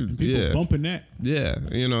like people yeah, bumping that. yeah.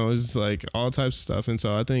 It's like all types of stuff, and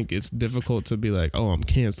so I think it's difficult to be like, oh, I'm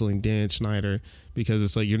canceling Dan Schneider, because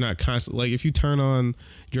it's like you're not constant. Like, if you turn on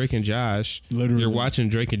Drake and Josh, Literally. you're watching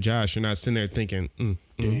Drake and Josh. You're not sitting there thinking,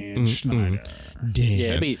 Dan Schneider. damn. Yeah,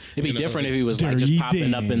 it'd be different if he was like just Dirty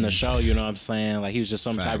popping up in the Dan. show. You know what I'm saying? Like he was just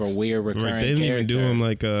some type Facts. of weird recurring Right, they didn't even do character.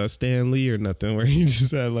 him like Stan Lee or nothing, where he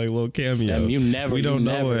just had like little cameos. You never, we don't you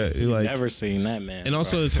know never, it. you Like, never seen that man. and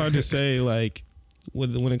also, it's hard to say like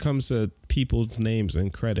when it comes to people's names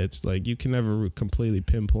and credits, like you can never completely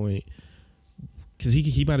pinpoint, because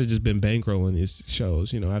he might have just been bankrolling these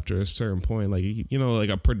shows, after a certain point, like like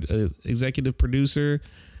a executive producer.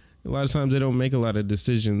 A lot of times they don't make a lot of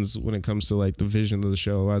decisions when it comes to like the vision of the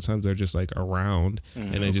show. A lot of times they're just like around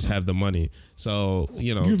and they just have the money. So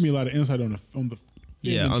You give me a lot of insight on the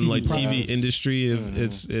yeah, film and on like TV process. industry,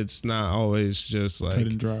 if it's not always just like cut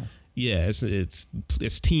and dry. yeah,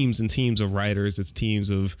 it's teams and teams of writers, it's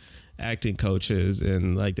teams of acting coaches,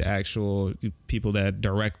 and like the actual people that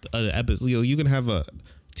direct other episodes. You can have a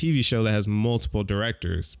TV show that has multiple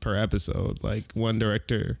directors per episode, like one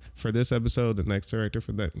director for this episode, the next director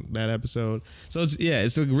for that episode. So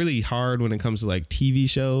it's like really hard when it comes to like TV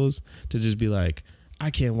shows to just be like, I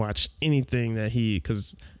can't watch anything that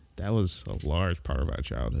because that was a large part of our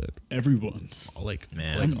childhood. Everyone's. Like,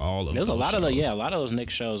 Man. like all of There's a those lot shows. a lot of those Nick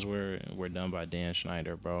shows were done by Dan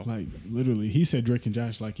Schneider, bro. Like literally, he said Drake and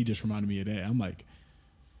Josh. Like he just reminded me of that. I'm like,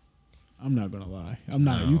 I'm not gonna lie. I'm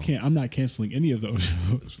not. No. You can't. I'm not canceling any of those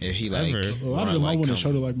shows. If he like, Ever. A lot wanna, of them I like, want to come-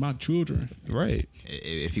 show to like my children. Right.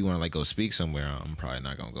 If he want to like go speak somewhere, I'm probably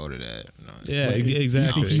not gonna go to that. No. Yeah, Like,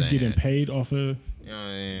 exactly. You think he's saying. getting paid off of? You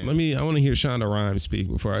know what I mean? I want to hear Shonda Rhimes speak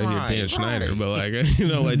before I hear Right, Dan Schneider, right. but like,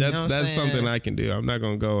 like that's what I'm that's saying? something I can do. I'm not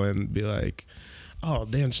gonna go and be like, oh,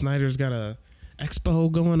 Dan Schneider's got a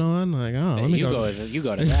expo going on. Like, oh, let me you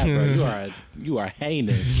go to that, bro. You are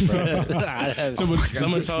heinous, bro.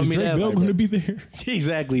 Someone told me Drake that. Bell Like, going to be there?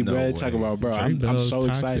 exactly, No bro. way. Talking about, bro. Drake I'm Bell's so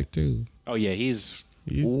toxic excited. too. Oh yeah, he's.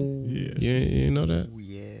 You know that? Ooh,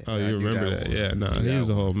 yeah. Oh, I you knew remember that? one. Yeah, I no, knew he's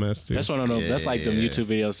that a one. whole mess too. That's one of them. That's like them Yeah. YouTube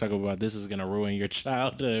videos talking about this is gonna ruin your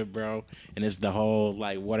childhood, bro. And it's the whole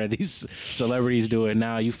like, what are these celebrities doing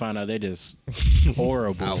now? You find out they're just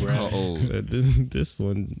horrible, Out bro. cold. So this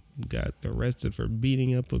one got arrested for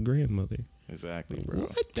beating up a grandmother. Exactly, bro.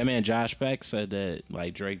 That man Josh Peck said that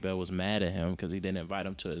like Drake Bell was mad at him because he didn't invite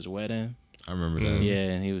him to his wedding. I remember that. Yeah,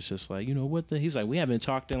 and he was just like, you know what? He was like, we haven't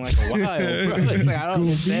talked in like a while, bro. He's like, I don't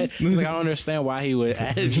understand. He's like, I don't understand why he would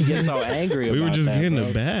get so angry. We about were just that, getting bro.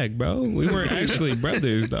 a bag, bro. We weren't actually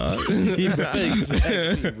brothers, dog.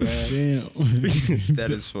 Exactly, bro. Damn. That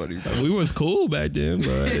is funny, bro. We was cool back then, but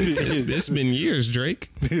it's been years, Drake.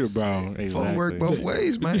 Bro, exactly. Phone work both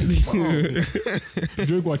ways, man. Come on.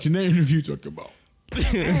 Drake watching that interview talking about.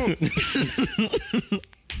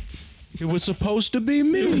 It was supposed to be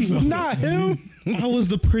me, not him. I was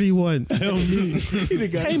the pretty one. Hell me.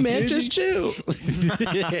 Hey man, just chill. Right.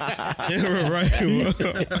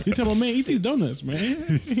 He tell my man, eat these donuts, man.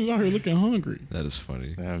 He out here looking hungry. That is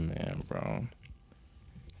funny. Yeah, man, bro.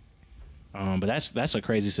 But that's a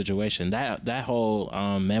crazy situation. That whole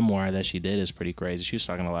memoir that she did is pretty crazy. She was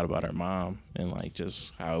talking a lot about her mom and like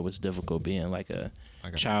just how it was difficult being like a I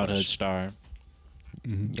got childhood a star.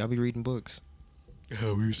 Y'all be reading books.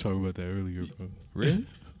 Oh, we was talking about that earlier, bro. Really?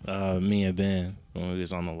 Me and Ben, when we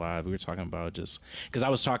was on the live, we were talking about just because I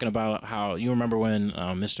was talking about how you remember when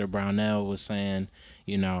Mr. Brownell was saying,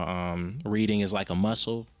 you know, reading is like a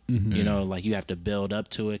muscle. You know, like you have to build up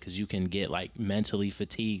to it because you can get like mentally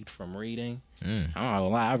fatigued from reading. I'm not gonna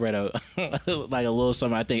lie, I read a like a little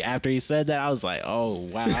something. I think after he said that, I was like, oh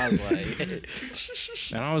wow. I was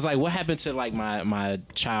like, and I was like, what happened to like my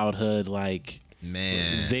childhood like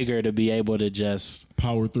Man. vigor to be able to just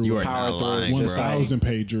Power through. You are Power not through lying, bro. 1,000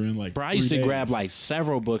 pager in like. Bro, I used 3 to days. grab like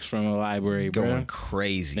several books from the library, bro, Going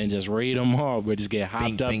crazy. and just read them all, but just get hopped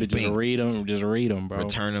Bing, up bing, and just bing. read them, bro.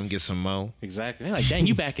 Return them, get some more. Exactly. They're like, dang,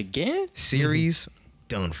 you back again? Series,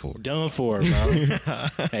 done for. Done for, bro.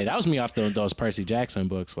 Hey, that was me off those Percy Jackson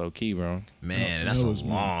books, low key, bro. Man, that that's a was me.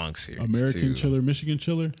 long series. American too. Chiller, Michigan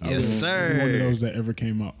Chiller. I Yes, was sir. One of those that ever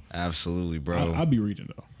came out. Absolutely, bro. I'll be reading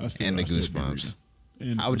though. And the Goosebumps.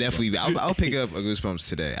 I would definitely. I'll pick up a Goosebumps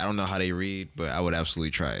today. I don't know how they read, but I would absolutely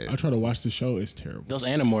try it. I try to watch the show. It's terrible. Those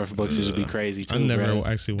Animorph books used to be crazy too. I never bro.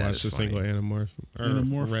 actually That watched is a single funny. Animorph or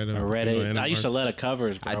Animorph? read a I read single it. I used to Animorph. let the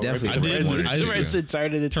covers, bro. I definitely Rip did. the I used to. rest and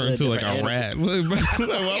turned it Turned into like a different rat. animal.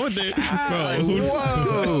 Why would they? Bro,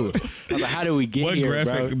 Whoa! I was like, how did we get what here,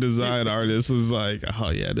 graphic bro? design artist was like, oh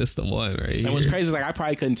yeah, this the one right here. And what's crazy is like I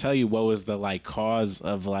probably couldn't tell you what was the like cause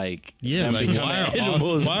of like Yeah, them like becoming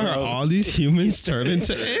why are bro. all these humans turned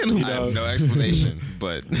into animals? I have no explanation,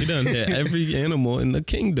 but You done hit every animal in the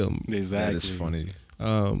kingdom. Exactly. that is funny.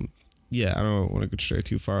 Yeah, I don't want to go stray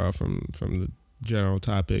too far off from the general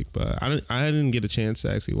topic, but I didn't get a chance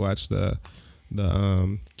to actually watch the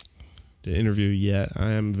interview yet.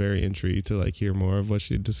 I am very intrigued to like hear more of what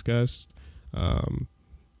she discussed.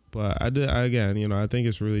 But again, you know, I think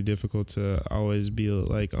it's really difficult to always be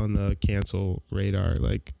like on the cancel radar.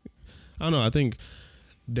 Like, I don't know. I think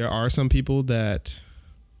there are some people that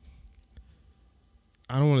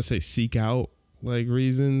I don't want to say seek out like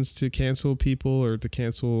reasons to cancel people or to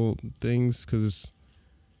cancel things because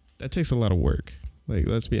that takes a lot of work. Like,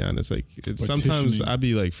 let's be honest. Like, sometimes Petitioning. I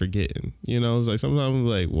be like forgetting. You know, it's like sometimes I'm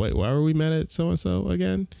like, wait, why were we mad at so and so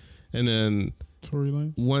again? And then Tory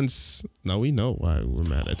Lane. we know why we're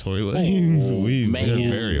mad at Tory Lanez. We're man.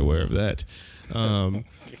 very aware of that.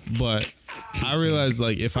 But I realize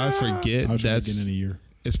like if I forget, I'll try again that's in a year.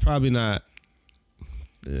 it's probably not.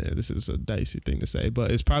 This is a dicey thing to say,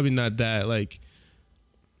 but it's probably not that like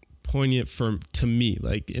poignant to me,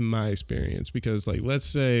 like in my experience, because like let's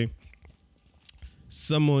say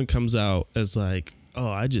someone comes out as like, oh,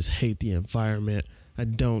 I just hate the environment. I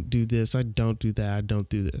don't do this. I don't do that. I don't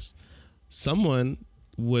do this. Someone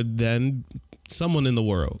in the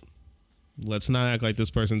world, let's not act like this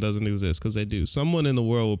person doesn't exist because they do. Someone in the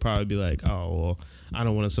world will probably be like, oh, well, I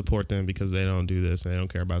don't want to support them because they don't do this and they don't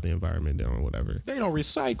care about the environment, they don't whatever. They don't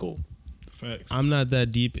recycle. Facts. I'm not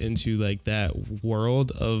that deep into like that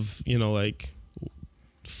world of, you know, like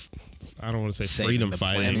I don't want to say Saving freedom the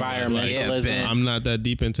fighting. planet. Environmentalism. Yeah, Ben. I'm not that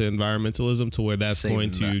deep into environmentalism to where that's Saving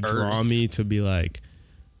going to the draw earth. me to be like,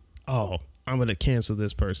 oh, I'm going to cancel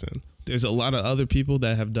this person. There's a lot of other people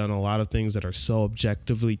that have done a lot of things that are so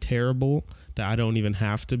objectively terrible that I don't even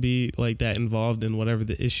have to be like that involved in whatever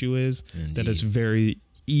the issue is. That Indeed. it's very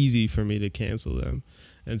easy for me to cancel them.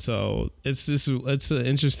 And so it's an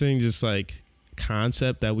interesting just like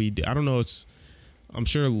concept that we do. I don't know. I'm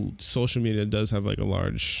sure social media does have like a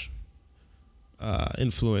large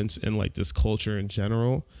influence in like this culture in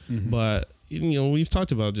general, but we've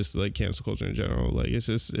talked about just like cancel culture in general. Like it's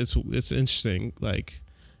interesting. Like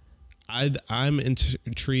I'm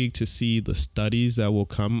intrigued to see the studies that will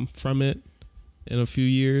come from it in a few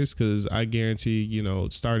years, because I guarantee,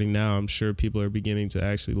 starting now, I'm sure people are beginning to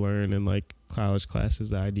actually learn in like college classes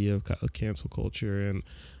the idea of cancel culture and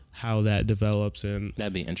how that develops. And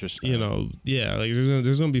that'd be interesting. Yeah, like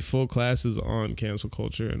there's gonna be full classes on cancel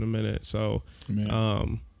culture in a minute. So,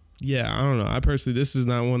 yeah, I don't know. I personally, this is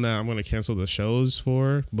not one that I'm gonna cancel the shows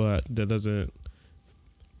for, but that doesn't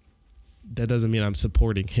mean I'm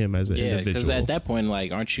supporting him as an individual. Yeah, because at that point,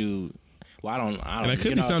 like, aren't you? Well, I don't. And I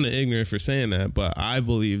could be sounding ignorant for saying that, but I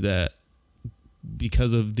believe that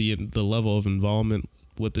because of the level of involvement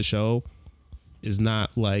with the show is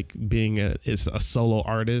not like being it's a solo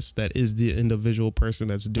artist that is the individual person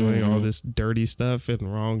that's doing all this dirty stuff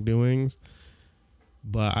and wrongdoings.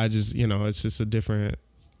 But I just, it's just a different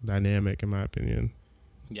dynamic in my opinion.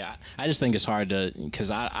 Yeah, I just think it's hard to, because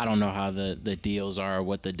I don't know how the deals are,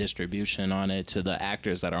 what the distribution on it to the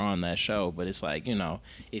actors that are on that show. But it's like,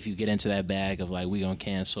 if you get into that bag of like, we gonna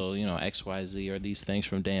cancel, X, Y, Z or these things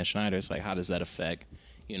from Dan Schneider, it's like, how does that affect,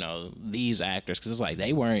 these actors? Because it's like,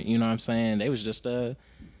 they weren't, what I'm saying? They was just what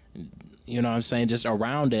I'm saying, just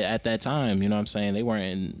around it at that time, what I'm saying? They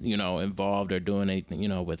weren't, involved or doing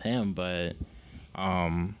anything, with him. But,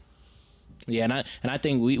 yeah, and I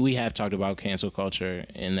think we have talked about cancel culture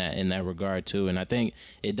in that regard too, and I think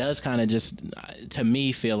it does kind of just, to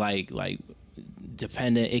me, feel like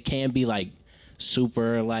dependent. It can be like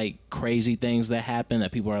super like crazy things that happen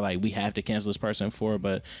that people are like, we have to cancel this person for,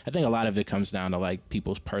 but I think a lot of it comes down to like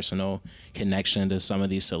people's personal connection to some of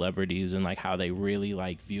these celebrities and like how they really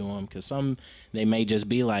like view them, because some, they may just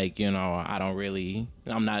be like, I'm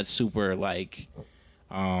not super like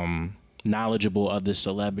knowledgeable of this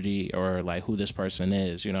celebrity or like who this person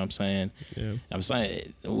is, you know what I'm saying? Yeah. I'm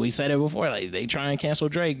saying, we said it before, like they try and cancel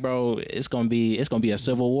Drake, bro. It's gonna be a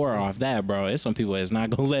civil war off that, bro. It's some people that's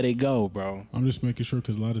not gonna let it go, bro. I'm just making sure,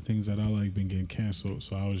 because a lot of things that I like been getting canceled,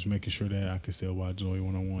 so I was just making sure that I could still watch Joey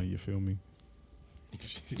 101. You feel me?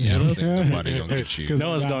 Yeah, I don't think nobody gonna get you. No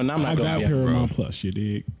one's going. I'm not going. I got Paramount Plus. You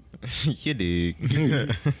dig? You dig?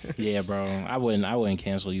 Yeah, bro. I wouldn't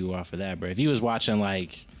cancel you off of that, bro. If you was watching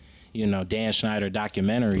like, Dan Schneider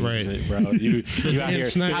documentaries, right, bro. You out here.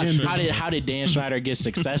 How did Dan Schneider get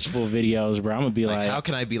successful videos, bro? I'm gonna be like, how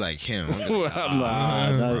can I be like him? I'm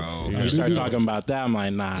like, bro. You start talking about that, I'm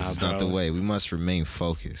like, nah, this is bro. not the way. We must remain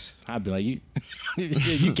focused. I'd be like, you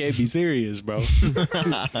can't be serious, bro.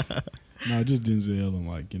 No, just Denzel and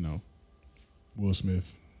like, Will Smith.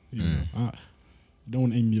 I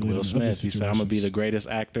don't emulate Will Smith. He said, I'm gonna be the greatest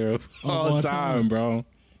actor of all time, bro.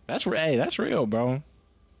 That's real, bro.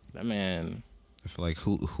 That man. I feel like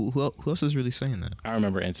who else is really saying that? I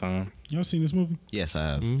remember In Time. Y'all seen this movie? Yes, I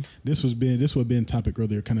have. Mm-hmm. This would been topic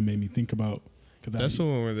earlier. Kind of made me think about. That's the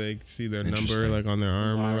one where they see their number like on their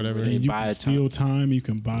arm or whatever. And you can steal time. You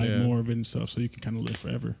can buy more of it and stuff, so you can kind of live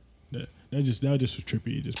forever. That just was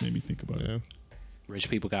trippy. It just made me think about it. Rich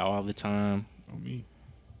people got all the time. On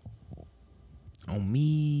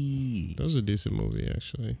me. That was a decent movie,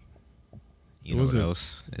 actually. You know what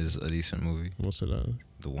else is a decent movie? What's it?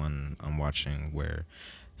 The one I'm watching, where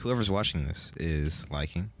whoever's watching this is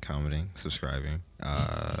liking, commenting, subscribing,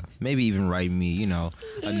 maybe even writing me, a note.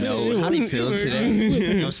 How do you feel today? You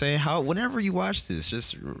know what I'm saying? Whenever you watch this,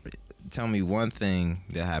 just tell me one thing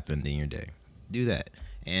that happened in your day. Do that.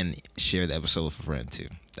 And share the episode with a friend, too.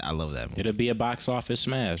 I love that movie. It'll be a box office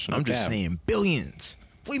smash. I'm just saying, billions.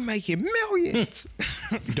 We making millions.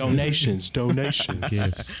 Donations.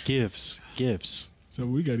 Gifts. So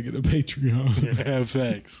we got to get a Patreon. Yeah,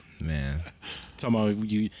 facts. Man. Talking about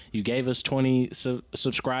you gave us 20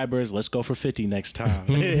 subscribers. Let's go for 50 next time.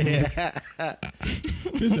 This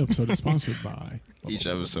episode is sponsored by. Each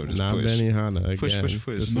episode is not Benihana again. Push.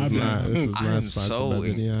 This is not sponsored by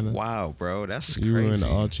Benihana. Wow, bro, that's crazy. You ruined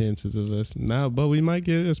all chances of us. Now, but we might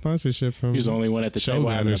get a sponsorship from. He's the only one at the table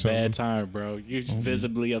having a bad time, bro. You're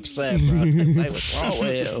visibly upset, bro. Like, what's wrong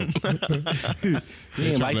with him? He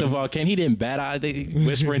didn't like the volcano. He didn't bat eye. They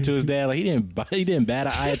whispering to his dad like he didn't bat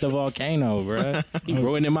an eye at the volcano, bro. He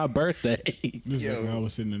ruining my birthday. This is like I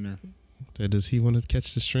was sitting in there. So does he want to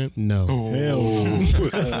catch the shrimp? No. Hell no.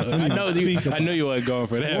 I know you weren't going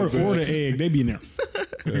for that. Or the egg. They be in there.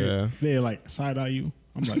 Yeah. They like side eye you.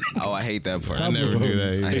 I'm like, Oh, I hate that part. I never do that.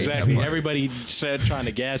 either. I hate Exactly. that part. Everybody said trying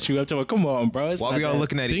to gas you up to it. Come on, bro. It's While not we all that-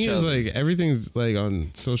 looking at Thing each is, other. like everything's like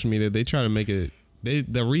on social media. They try to make it.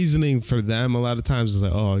 The reasoning for them a lot of times is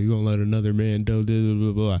like, oh, you gonna let another man do this,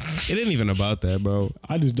 blah, blah, blah. It ain't even about that, bro.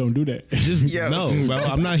 I just don't do that. Just Yeah. no, bro.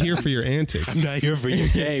 I'm not here for your antics. I'm not here for your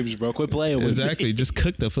games, bro. Quit playing with me. Exactly. Just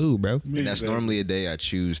cook the food, bro. And that's normally a day I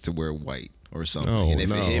choose to wear white or something. Oh, and if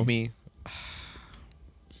no. it hit me,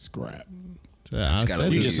 Scrap. I gotta said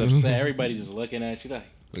leave. You it. just upset. Everybody just looking at you like,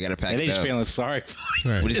 we gotta pack and they it just up. feeling sorry for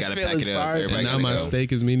you. Right. We just gotta pack feeling it up. sorry. Everybody And now gotta my go.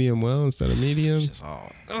 steak is medium well instead of medium. Just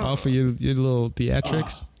all. All for your little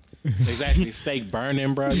theatrics. Exactly. Steak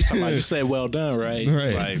burning, bro. You talking about, you said well done, right?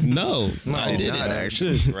 Right. Like, No, I did not it.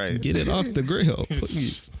 actually. Right. Get it off the grill,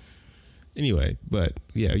 please. Anyway, but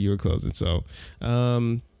yeah, you were closing. So, I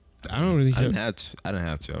don't really I have. didn't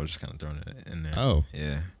have to. I was just kind of throwing it in there. Oh.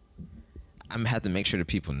 Yeah. I'm had to make sure the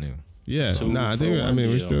people knew. Yeah, Two I for think. I one mean,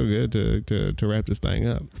 we're deal. still good to wrap this thing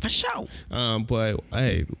up. For sure. But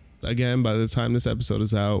hey, again, by the time this episode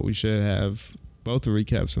is out, we should have both the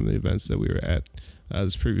recaps from the events that we were at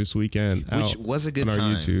this previous weekend. Which out was a good on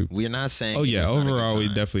our time. YouTube. We're not saying. Oh it yeah, was not a good overall we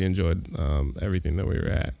time. definitely enjoyed everything that we were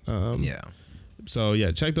at. Yeah. So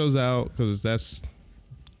yeah, check those out because that's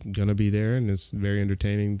gonna be there and it's very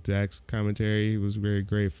entertaining. Zach's commentary was very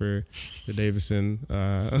great for the Davison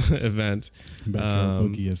event. Backyard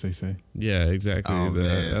boogie, as they say. Yeah, exactly. Oh, the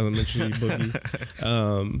man. elementary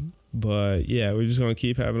boogie. But yeah, we're just gonna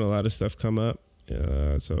keep having a lot of stuff come up.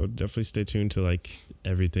 So definitely stay tuned to like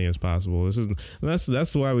everything as possible.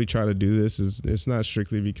 That's why we try to do this. Is it's not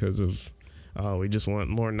strictly because of we just want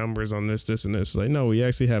more numbers on this and this. Like no, we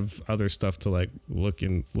actually have other stuff to like look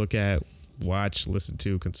at, watch, listen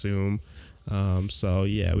to, consume. So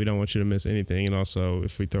yeah, we don't want you to miss anything. And also,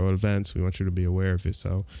 if we throw out events, we want you to be aware of it.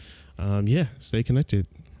 So yeah, stay connected.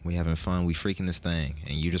 We having fun. We freaking this thing,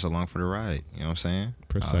 and you just along for the ride. You know what I'm saying?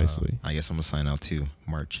 Precisely. I guess I'm gonna sign out too.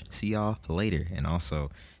 March. See y'all later. And also,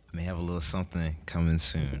 I may have a little something coming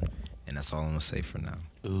soon, and that's all I'm gonna say for now.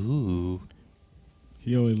 ooh.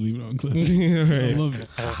 He always leave it on clip. Right. I love it.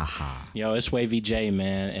 Ha ha ha. Yo, it's Wavy J,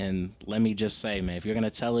 man. And let me just say, man, if you're going to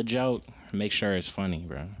tell a joke, make sure it's funny,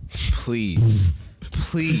 bro. Please,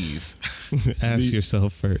 please. Ask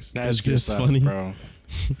yourself first. Ask Is this yourself, funny? bro?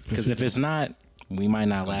 Because if it's not, we might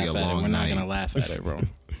not gonna be laugh a at it. long We're not night. going to laugh at it, bro.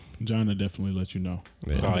 John will definitely let you know.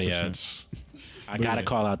 Yeah. Oh, 100%. yeah. I But got to yeah.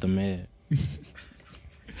 call out the mid.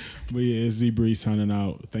 But yeah, it's Z Breeze signing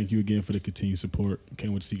out. Thank you again for the continued support.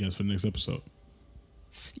 Can't wait to see you guys for the next episode.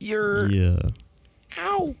 You're. Yeah.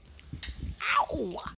 Ow. Ow.